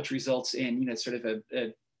 which results in sort of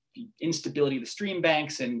a instability of the stream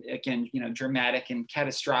banks, and again, dramatic and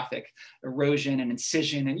catastrophic erosion and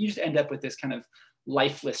incision, and you just end up with this kind of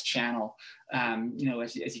lifeless channel,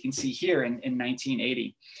 as you can see here in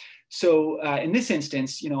 1980. So in this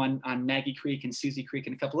instance, on Maggie Creek and Susie Creek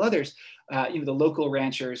and a couple others, the local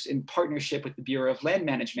ranchers, in partnership with the Bureau of Land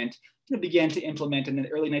Management, began to implement in the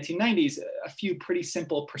early 1990s a few pretty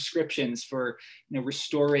simple prescriptions for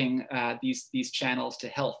restoring these channels to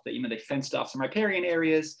health. That they fenced off some riparian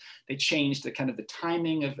areas, they changed the kind of the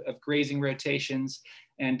timing of grazing rotations,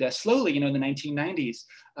 and slowly, in the 1990s,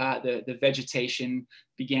 the vegetation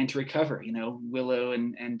began to recover. Willow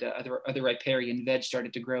and other riparian veg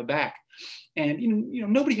started to grow back, and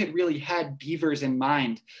nobody had really had beavers in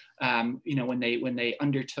mind, when they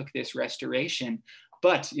undertook this restoration.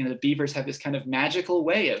 But the beavers have this kind of magical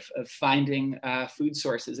way of finding food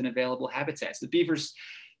sources and available habitats. The beavers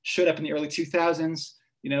showed up in the early 2000s,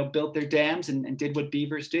 built their dams and did what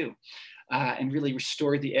beavers do, and really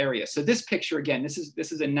restored the area. So this picture, again, this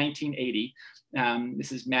is in 1980.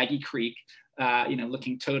 This is Maggie Creek,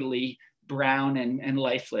 looking totally brown and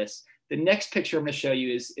lifeless. The next picture I'm going to show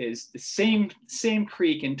you is the same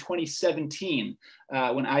creek in 2017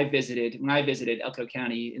 when I visited Elko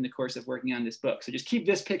County in the course of working on this book. So just keep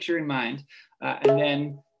this picture in mind, and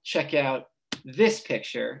then check out this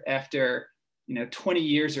picture after 20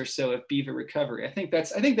 years or so of beaver recovery. I think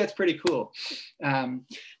that's pretty cool.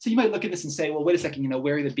 So you might look at this and say, well, wait a second,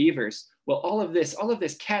 where are the beavers? Well, all of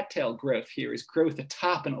this cattail growth here is growth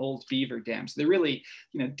atop an old beaver dam. So they're really,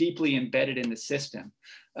 deeply embedded in the system.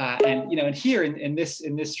 And here in this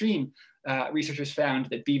stream, researchers found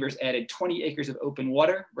that beavers added 20 acres of open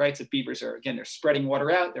water, right? So beavers are, again, they're spreading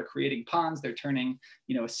water out, they're creating ponds, they're turning,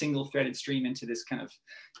 a single threaded stream into this kind of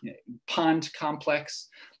pond complex.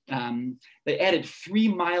 They added 3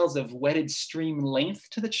 miles of wetted stream length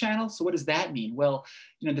to the channel. So what does that mean? Well,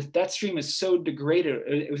 that stream is so degraded,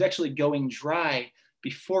 it was actually going dry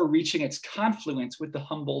before reaching its confluence with the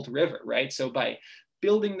Humboldt River, right? So by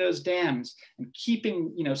building those dams and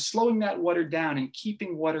keeping, slowing that water down and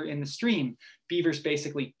keeping water in the stream, beavers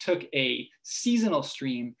basically took a seasonal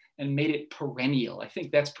stream and made it perennial. I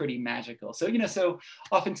think that's pretty magical. So, so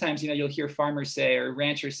oftentimes, you'll hear farmers say, or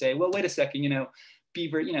ranchers say, well, wait a second,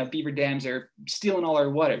 beaver dams are stealing all our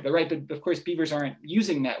water, right? But of course, beavers aren't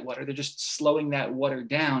using that water. They're just slowing that water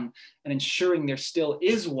down and ensuring there still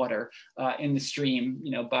is water in the stream,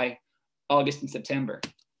 by August and September.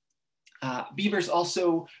 Beavers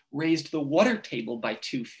also raised the water table by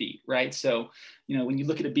 2 feet, right? So, when you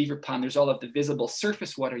look at a beaver pond, there's all of the visible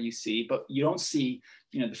surface water you see, but you don't see,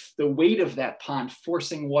 the weight of that pond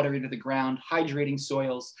forcing water into the ground, hydrating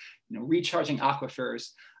soils, recharging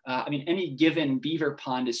aquifers. Any given beaver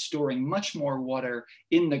pond is storing much more water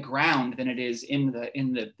in the ground than it is in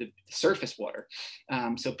the surface water.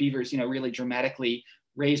 So beavers, really dramatically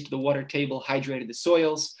raised the water table, hydrated the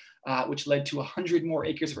soils, which led to 100 more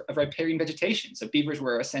acres of riparian vegetation. So beavers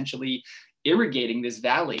were essentially irrigating this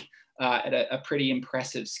valley at a pretty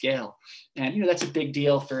impressive scale. And that's a big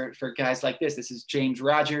deal for guys like this. This is James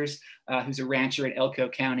Rogers, who's a rancher in Elko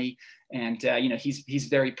County. And he's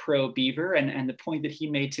very pro beaver. And the point that he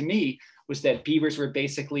made to me was that beavers were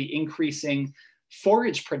basically increasing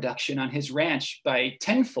forage production on his ranch by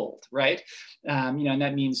tenfold, right? And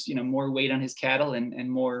that means, more weight on his cattle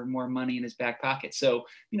and more money in his back pocket. So,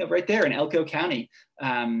 right there in Elko County,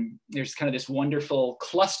 there's kind of this wonderful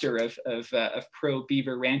cluster of pro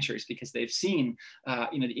beaver ranchers because they've seen,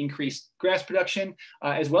 the increased grass production,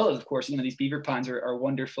 as well as, of course, these beaver ponds are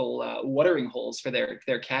wonderful watering holes for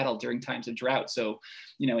their cattle during times of drought. So,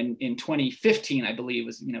 in 2015, I believe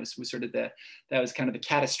was sort of that was kind of the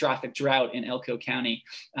catastrophic drought in Elko County.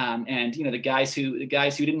 And, the guys who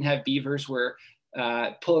didn't have beavers were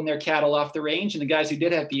pulling their cattle off the range, and the guys who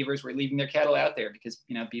did have beavers were leaving their cattle out there because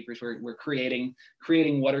beavers were creating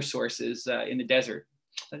water sources in the desert.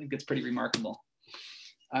 I think that's pretty remarkable.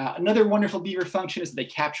 Another wonderful beaver function is that they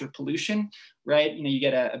capture pollution, right? You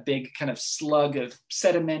get a big kind of slug of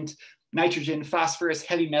sediment, nitrogen, phosphorus,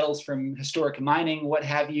 heavy metals from historic mining, what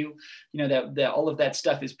have you. That all of that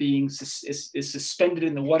stuff is being is suspended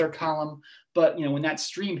in the water column. But when that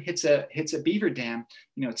stream hits a beaver dam,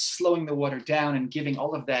 it's slowing the water down and giving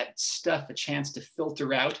all of that stuff a chance to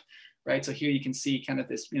filter out, right? So here you can see kind of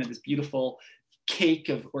this this beautiful cake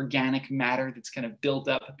of organic matter that's kind of built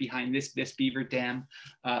up behind this beaver dam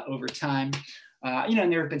over time.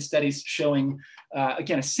 And there have been studies showing,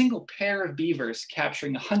 again, a single pair of beavers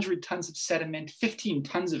capturing 100 tons of sediment, 15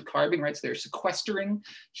 tons of carbon, right? So they're sequestering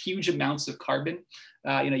huge amounts of carbon.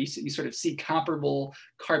 You sort of see comparable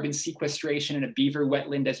carbon sequestration in a beaver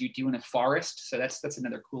wetland as you do in a forest. So that's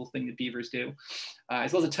another cool thing that beavers do,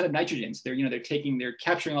 as well as a ton of nitrogen. So they're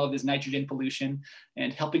capturing all of this nitrogen pollution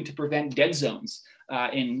and helping to prevent dead zones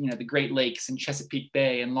in the Great Lakes and Chesapeake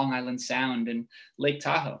Bay and Long Island Sound and Lake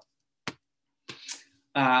Tahoe.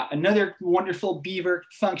 Another wonderful beaver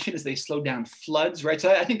function is they slow down floods, right?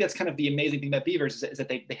 So I think that's kind of the amazing thing about beavers is that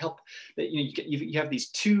they help, that you have these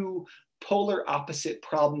two polar opposite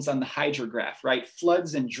problems on the hydrograph, right?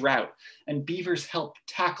 Floods and drought. And beavers help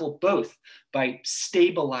tackle both by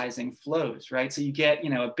stabilizing flows, right? So you get,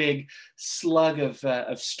 a big slug of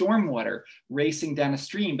stormwater racing down a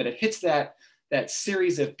stream, but it hits that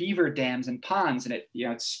series of beaver dams and ponds, and it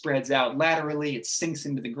spreads out laterally, it sinks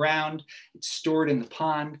into the ground, it's stored in the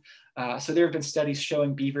pond. So there have been studies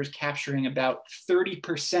showing beavers capturing about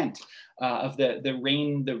 30% of the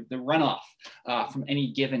rain, the runoff from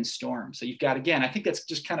any given storm. So you've got, again, I think that's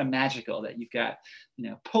just kind of magical that you've got,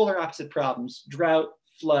 polar opposite problems, drought,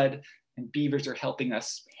 flood, and beavers are helping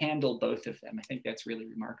us handle both of them. I think that's really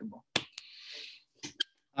remarkable.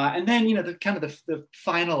 And then, the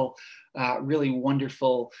final really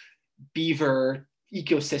wonderful beaver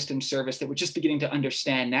ecosystem service that we're just beginning to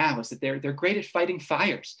understand now is that they're great at fighting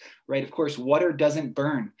fires, right? Of course, water doesn't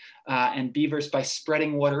burn, and beavers, by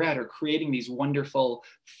spreading water out, are creating these wonderful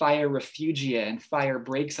fire refugia and fire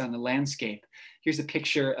breaks on the landscape. Here's a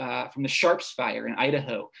picture from the Sharps Fire in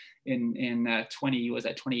Idaho in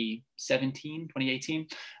 2017, 2018.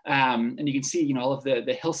 And you can see, all of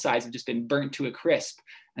the hillsides have just been burnt to a crisp.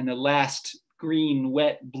 And the last green,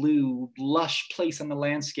 wet, blue, lush place on the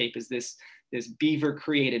landscape is this beaver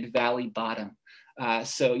created valley bottom.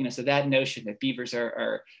 So that notion that beavers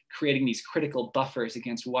are creating these critical buffers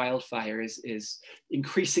against wildfire is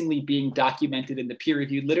increasingly being documented in the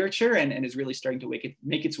peer-reviewed literature and is really starting to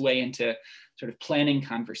make its way into sort of planning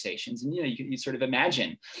conversations. And you sort of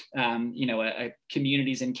imagine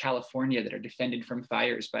communities in California that are defended from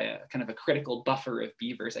fires by a kind of a critical buffer of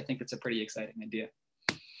beavers. I think that's a pretty exciting idea.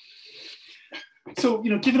 So,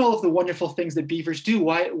 given all of the wonderful things that beavers do,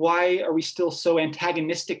 why are we still so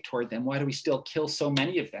antagonistic toward them? Why do we still kill so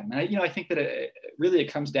many of them? And I think that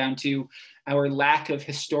it comes down to our lack of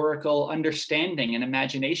historical understanding and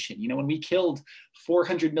imagination. When we killed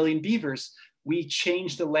 400 million beavers, we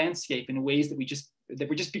changed the landscape in ways that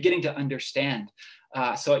we're just beginning to understand.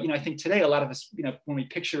 So I think today a lot of us, when we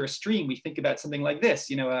picture a stream, we think about something like this,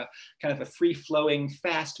 a kind of a free-flowing,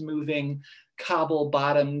 fast-moving,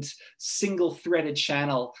 cobble-bottomed, single-threaded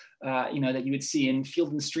channel, that you would see in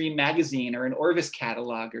Field and Stream magazine or an Orvis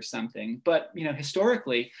catalog or something. But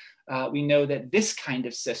historically, we know that this kind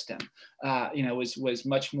of system, was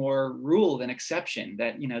much more rule than exception.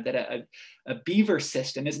 That that a beaver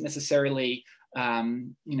system isn't necessarily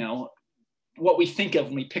what we think of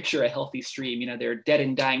when we picture a healthy stream. There are dead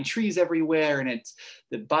and dying trees everywhere, and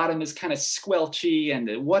the bottom is kind of squelchy, and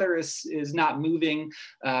the water is not moving,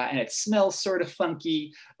 and it smells sort of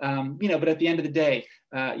funky. But at the end of the day,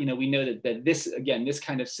 we know that this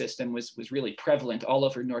kind of system was really prevalent all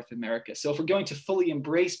over North America. So if we're going to fully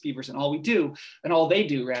embrace beavers and all they do,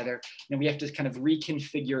 we have to kind of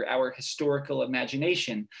reconfigure our historical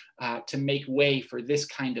imagination to make way for this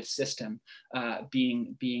kind of system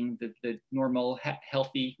being the normal,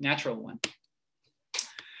 healthy, natural one.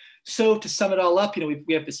 So to sum it all up, we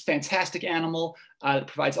have this fantastic animal that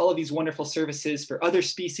provides all of these wonderful services for other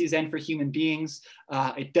species and for human beings.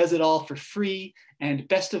 It does it all for free. And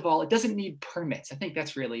best of all, it doesn't need permits. I think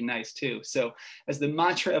that's really nice too. So as the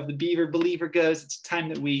mantra of the Beaver Believer goes, it's time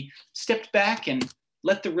that we stepped back and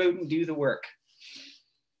let the rodent do the work.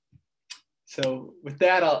 So with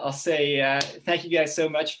that, I'll say thank you guys so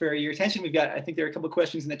much for your attention. I think there are a couple of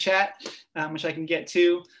questions in the chat, which I can get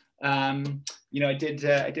to. I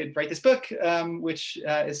did write this book, which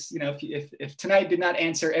is, if tonight did not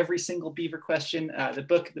answer every single beaver question, the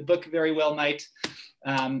book very well might.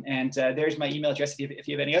 And there's my email address if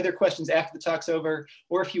you have any other questions after the talk's over,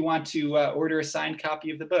 or if you want to order a signed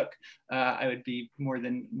copy of the book, I would be more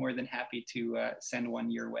than happy to send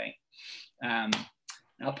one your way.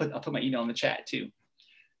 I'll put my email in the chat too.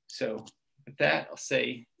 So with that, I'll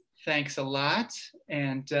say thanks a lot,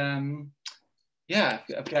 and yeah,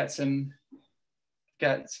 I've got some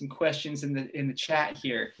questions in the chat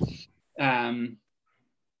here.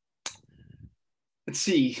 Let's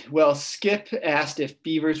see. Well, Skip asked if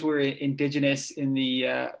beavers were indigenous in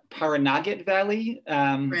the Pahranagat Valley.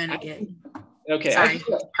 Pahranagat. Okay. Sorry,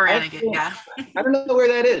 Pahranagat, yeah. I don't know where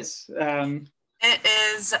that is. It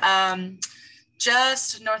is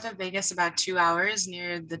just north of Vegas, about 2 hours,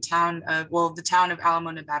 near the town of Alamo,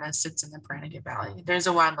 Nevada sits in the Pahranagat Valley. There's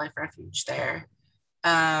a wildlife refuge there.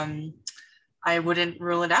 I wouldn't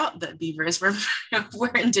rule it out that beavers were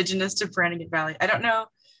indigenous to Pahranagat Valley. I don't know.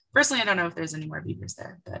 Personally, I don't know if there's any more beavers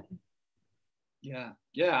there, but yeah,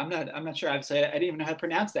 I'm not sure. I'd say I didn't even know how to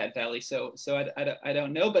pronounce that valley, so I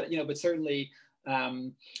don't know, but certainly,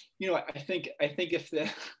 I think if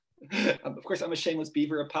Of course, I'm a shameless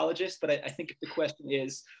beaver apologist, but I think if the question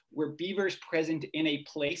is, were beavers present in a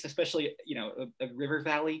place, especially a river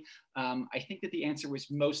valley? I think that the answer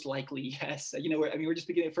was most likely yes. We're just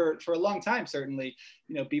beginning for a long time. Certainly,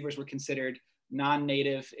 beavers were considered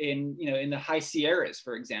non-native in the high Sierras,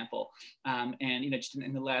 for example, and just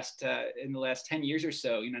in the last 10 years or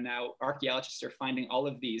so, now archaeologists are finding all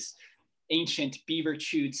of these ancient beaver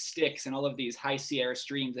chewed sticks and all of these high Sierra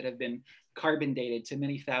streams that have been carbon dated to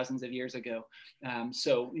many thousands of years ago. I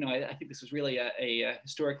think this was really a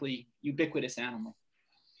historically ubiquitous animal.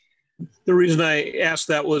 The reason I asked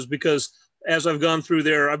that was because as I've gone through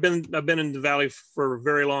there, I've been in the valley for a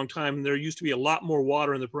very long time, and there used to be a lot more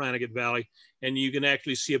water in the Pahranagat Valley, and you can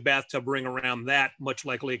actually see a bathtub ring around that, much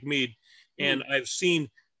like Lake Mead. And I've seen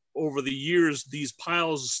over the years these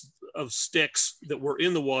piles of sticks that were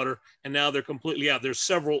in the water, and now they're completely out. There's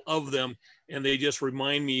several of them, and they just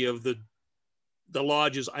remind me of the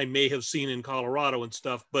lodges I may have seen in Colorado and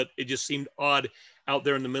stuff, but it just seemed odd out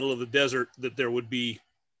there in the middle of the desert that there would be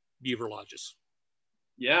beaver lodges.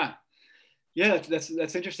 Yeah,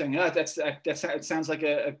 that's interesting. Yeah, it sounds like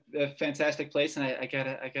a fantastic place, and I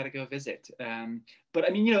gotta go visit. But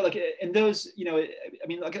in those,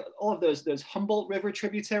 all of those Humboldt River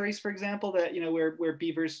tributaries, for example, that where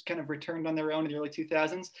beavers kind of returned on their own in the early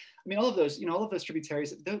 2000s. all of those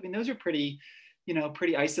tributaries. Those are pretty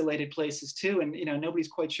isolated places too, and nobody's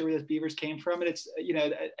quite sure where those beavers came from. And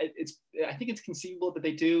I think it's conceivable that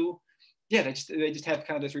they do. Yeah, they just have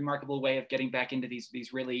kind of this remarkable way of getting back into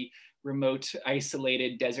these really remote,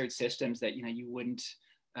 isolated desert systems that you wouldn't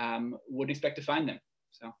expect to find them.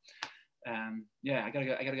 So I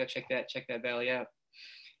gotta go check that valley out.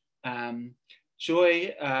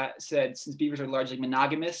 Joy said, since beavers are largely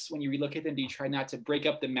monogamous, when you relocate them, do you try not to break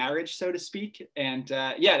up the marriage, so to speak? And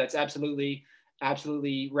that's absolutely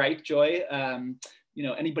right, Joy.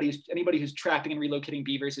 Anybody who's trapping and relocating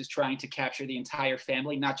beavers is trying to capture the entire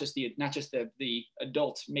family, not just the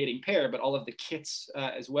adult mating pair, but all of the kits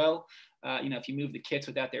as well. If you move the kits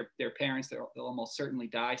without their parents, they'll almost certainly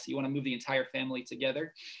die. So you want to move the entire family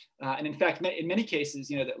together. And in fact, in many cases,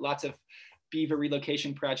 that lots of beaver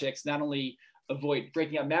relocation projects not only avoid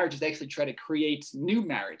breaking up marriages, they actually try to create new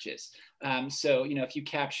marriages. If you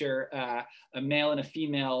capture a male and a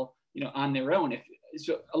female, on their own,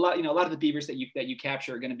 a lot of the beavers that you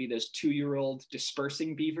capture are going to be those 2-year-old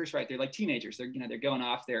dispersing beavers, right? They're like teenagers. They're going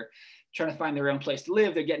off. They're trying to find their own place to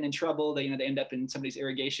live. They're getting in trouble. They end up in somebody's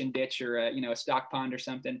irrigation ditch or a stock pond or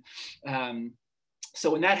something. So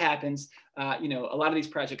when that happens, a lot of these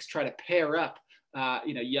projects try to pair up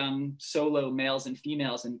young solo males and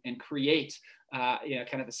females and create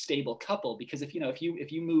kind of a stable couple. Because if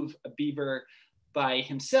you move a beaver by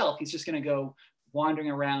himself, he's just going to go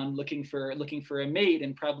wandering around looking for a mate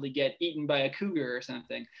and probably get eaten by a cougar or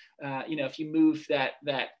something. If you move that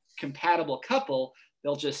compatible couple,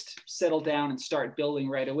 they'll just settle down and start building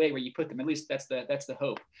right away where you put them. At least that's the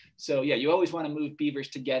hope. So yeah, you always want to move beavers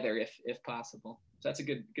together if possible. So that's a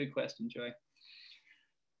good question, Joy.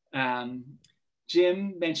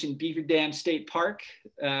 Jim mentioned Beaver Dam State Park.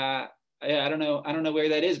 I don't know where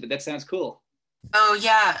that is, but that sounds cool. Oh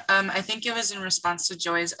yeah, I think it was in response to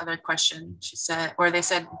Joy's other question. They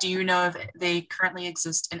said, do you know if they currently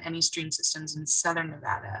exist in any stream systems in southern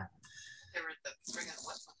Nevada? They were at the Spring and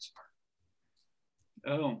Wetlands Park.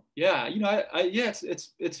 Oh yeah,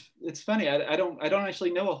 it's funny. I don't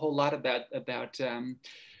actually know a whole lot about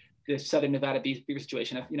the southern Nevada beaver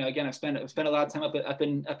situation. I've spent a lot of time up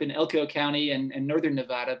in Elko County and northern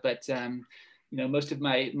Nevada, but most of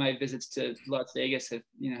my visits to Las Vegas have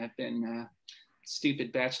been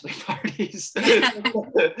stupid bachelor parties.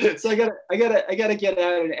 So I gotta get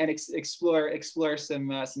out and explore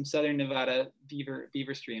some southern Nevada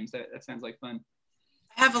beaver streams. That sounds like fun.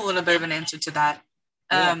 I have a little bit of an answer to that.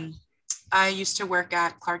 Yeah. I used to work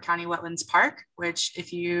at Clark County Wetlands Park, which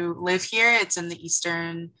if you live here, it's in the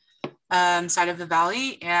eastern side of the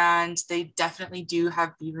valley, and they definitely do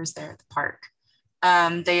have beavers there at the park.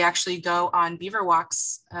 They actually go on beaver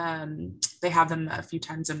walks. They have them a few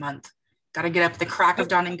times a month. Got to get up at the crack of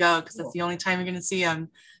dawn and go, because that's the only time you're going to see them.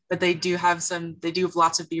 But they do have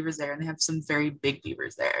lots of beavers there, and they have some very big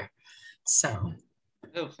beavers there. So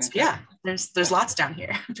yeah, there's lots down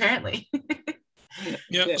here, apparently.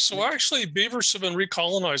 Yeah, so actually beavers have been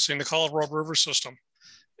recolonizing the Colorado River system,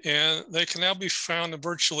 and they can now be found in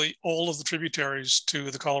virtually all of the tributaries to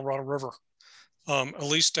the Colorado River, at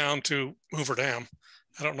least down to Hoover Dam.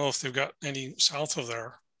 I don't know if they've got any south of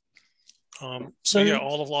there. So yeah,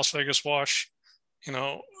 all of Las Vegas Wash,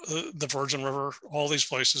 the Virgin River, all these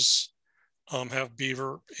places have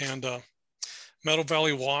beaver. And Meadow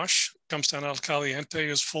Valley Wash comes down out of Caliente,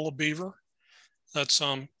 is full of beaver. That's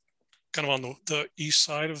kind of on the east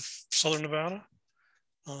side of southern Nevada,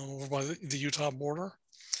 over by the Utah border.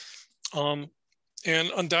 And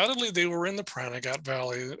undoubtedly they were in the Pranagat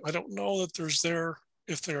Valley. I don't know that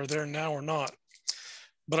if they're there now or not.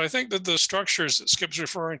 But I think that the structures that Skip's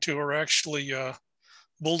referring to are actually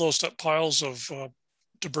bulldozed up piles of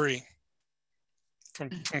debris from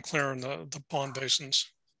clearing the pond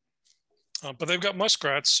basins. But they've got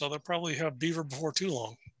muskrats, so they'll probably have beaver before too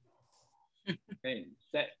long. Great.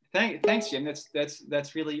 Thanks, Jim.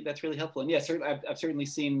 That's really helpful. And yeah, I've certainly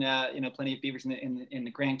seen plenty of beavers in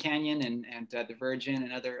the Grand Canyon and the Virgin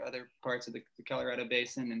and other parts of the Colorado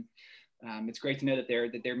Basin. And it's great to know that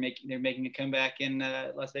they're making a comeback in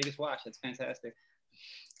Las Vegas Wash. That's fantastic.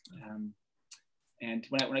 And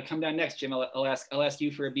when I come down next, Jim, I'll ask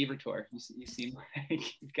you for a beaver tour. You seem like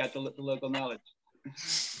you've got the local knowledge.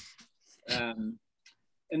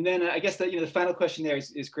 And then I guess the final question there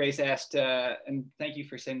is Grace asked, and thank you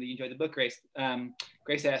for saying that you enjoyed the book, Grace.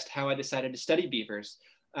 Grace asked how I decided to study beavers.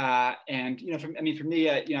 And for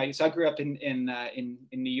me, so I grew up in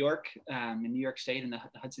New York, in New York State, in the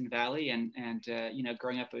Hudson Valley, and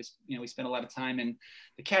growing up, we spent a lot of time in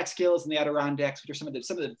the Catskills and the Adirondacks, which are some of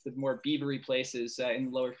the more beavery places in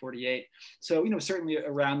the lower 48. So certainly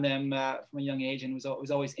around them from a young age, and was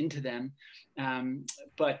always into them.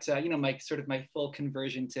 But my full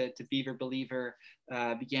conversion to beaver believer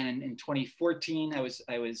began in 2014. I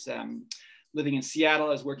was living in Seattle. I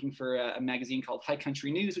was working for a magazine called High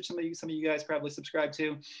Country News, which some of you guys probably subscribe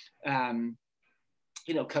to,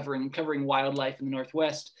 covering wildlife in the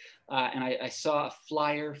Northwest. And I saw a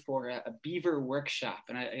flyer for a beaver workshop,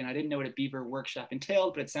 and I didn't know what a beaver workshop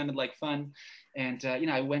entailed, but it sounded like fun. And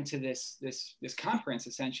I went to this conference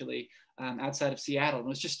essentially outside of Seattle, and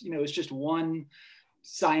it was just one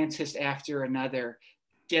scientist after another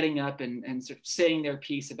getting up and sort of saying their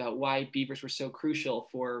piece about why beavers were so crucial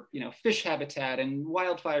for fish habitat and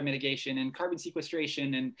wildfire mitigation and carbon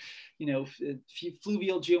sequestration and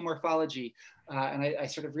fluvial geomorphology, and I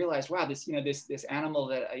sort of realized, wow, this animal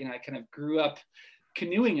that I kind of grew up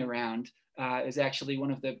canoeing around is actually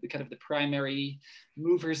one of the kind of the primary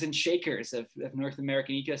movers and shakers of North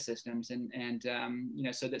American ecosystems, and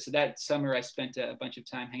so that summer I spent a bunch of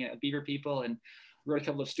time hanging out with beaver people and wrote a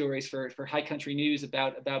couple of stories for High Country News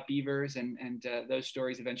about beavers, and those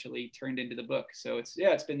stories eventually turned into the book. So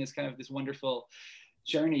it's been this wonderful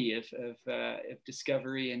journey of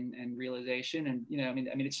discovery and realization. And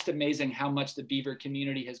it's just amazing how much the beaver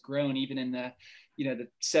community has grown, even in the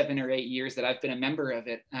 7 or 8 years that I've been a member of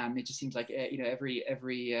it. It just seems like every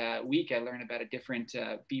week I learn about a different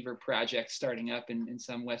beaver project starting up in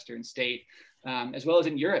some Western state. As well as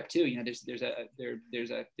in Europe too.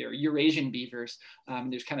 There are Eurasian beavers.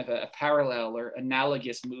 There's kind of a parallel or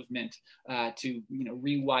analogous movement to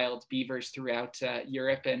rewild beavers throughout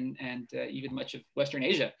Europe and even much of Western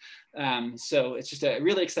Asia. So it's just a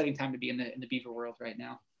really exciting time to be in the beaver world right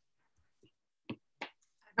now. I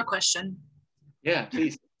have a question. Yeah,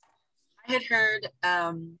 please. I had heard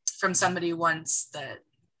from somebody once that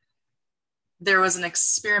there was an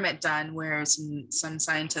experiment done where some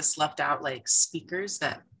scientists left out like speakers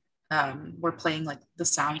that were playing like the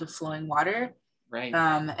sound of flowing water. Right.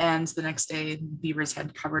 And the next day, beavers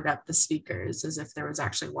had covered up the speakers as if there was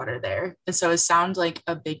actually water there. And so it sounds like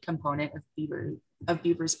a big component of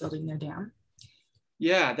beavers building their dam.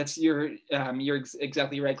 Yeah, you're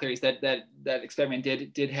exactly right, Clarice. That experiment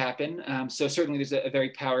did happen. So certainly there's a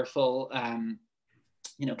very powerful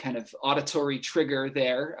kind of auditory trigger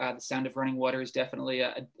there. The sound of running water is definitely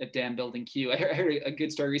a dam building cue. I heard a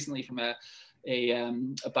good story recently from a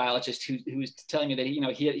biologist who was telling me that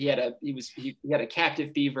he had a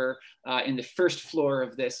captive beaver in the first floor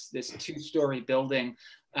of this 2-story building,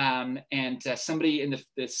 and somebody in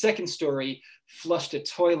the second story flushed a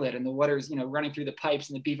toilet, and the water is running through the pipes,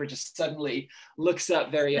 and the beaver just suddenly looks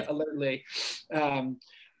up very alertly.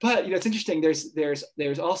 But it's interesting.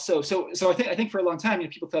 There's also so I think for a long time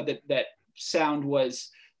people thought that sound was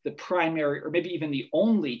the primary or maybe even the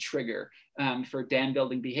only trigger for dam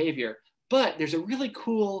building behavior. But there's a really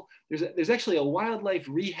cool there's actually a wildlife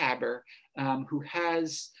rehabber who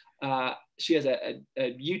has she has a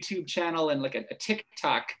YouTube channel and like a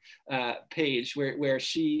TikTok page where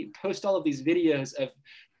she posts all of these videos of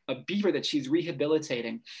a beaver that she's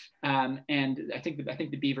rehabilitating, and I think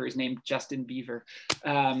the beaver is named Justin Beaver,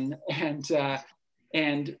 and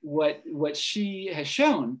what she has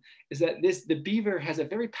shown is that the beaver has a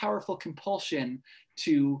very powerful compulsion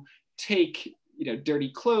to take dirty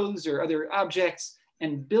clothes or other objects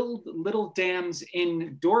and build little dams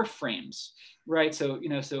in door frames, right? So,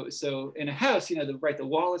 so in a house, the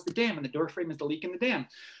wall is the dam and the door frame is the leak in the dam.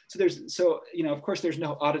 So of course there's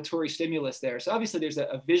no auditory stimulus there. So obviously there's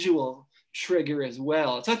a visual trigger as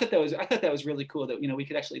well. So I thought that was really cool that, we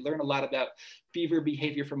could actually learn a lot about beaver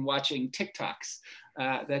behavior from watching TikToks.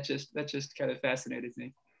 That just kind of fascinated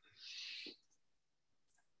me.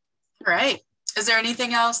 All right. Is there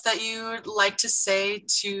anything else that you'd like to say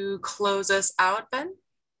to close us out, Ben?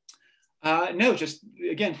 No, just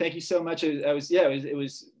again, thank you so much. It was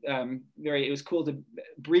cool to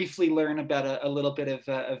briefly learn about a little bit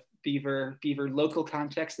of beaver local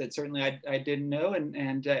context that certainly I didn't know.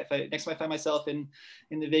 And next time I find myself in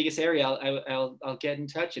the Vegas area, I'll get in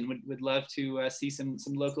touch and would love to see some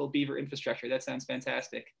local beaver infrastructure. That sounds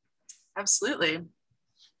fantastic. Absolutely.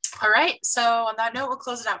 All right. So on that note, we'll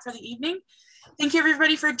close it out for the evening. Thank you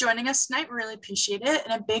everybody for joining us tonight. We really appreciate it.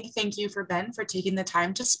 And a big thank you for Ben for taking the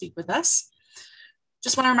time to speak with us.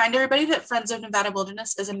 Just want to remind everybody that Friends of Nevada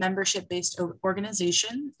Wilderness is a membership-based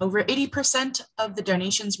organization. Over 80% of the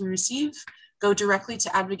donations we receive go directly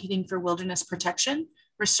to advocating for wilderness protection,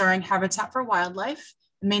 restoring habitat for wildlife,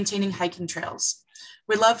 and maintaining hiking trails.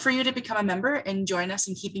 We'd love for you to become a member and join us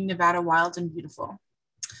in keeping Nevada wild and beautiful.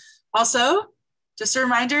 Also, just a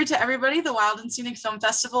reminder to everybody, the Wild and Scenic Film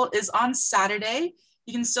Festival is on Saturday.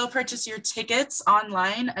 You can still purchase your tickets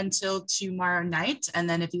online until tomorrow night. And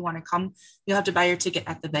then if you want to come, you'll have to buy your ticket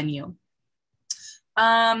at the venue.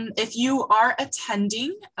 If you are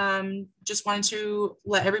attending, just wanted to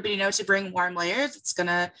let everybody know to bring warm layers. It's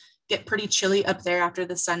gonna get pretty chilly up there after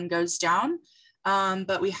the sun goes down.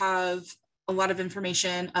 But we have a lot of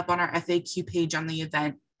information up on our FAQ page on the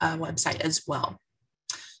event website as well.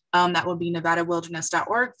 That will be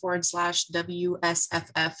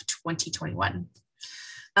nevadawilderness.org/WSFF 2021.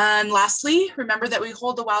 And lastly, remember that we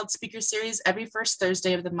hold the Wild Speaker Series every first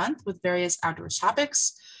Thursday of the month with various outdoors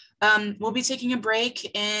topics. We'll be taking a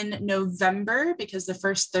break in November because the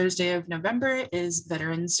first Thursday of November is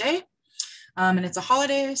Veterans Day. And it's a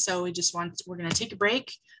holiday, so we're gonna take a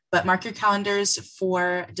break, but mark your calendars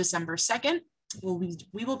for December 2nd.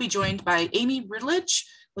 We will be joined by Amy Ridledge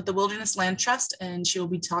with the Wilderness Land Trust, and she will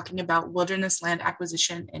be talking about wilderness land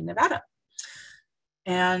acquisition in Nevada.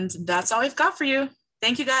 And that's all we've got for you.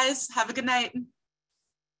 Thank you guys. Have a good night.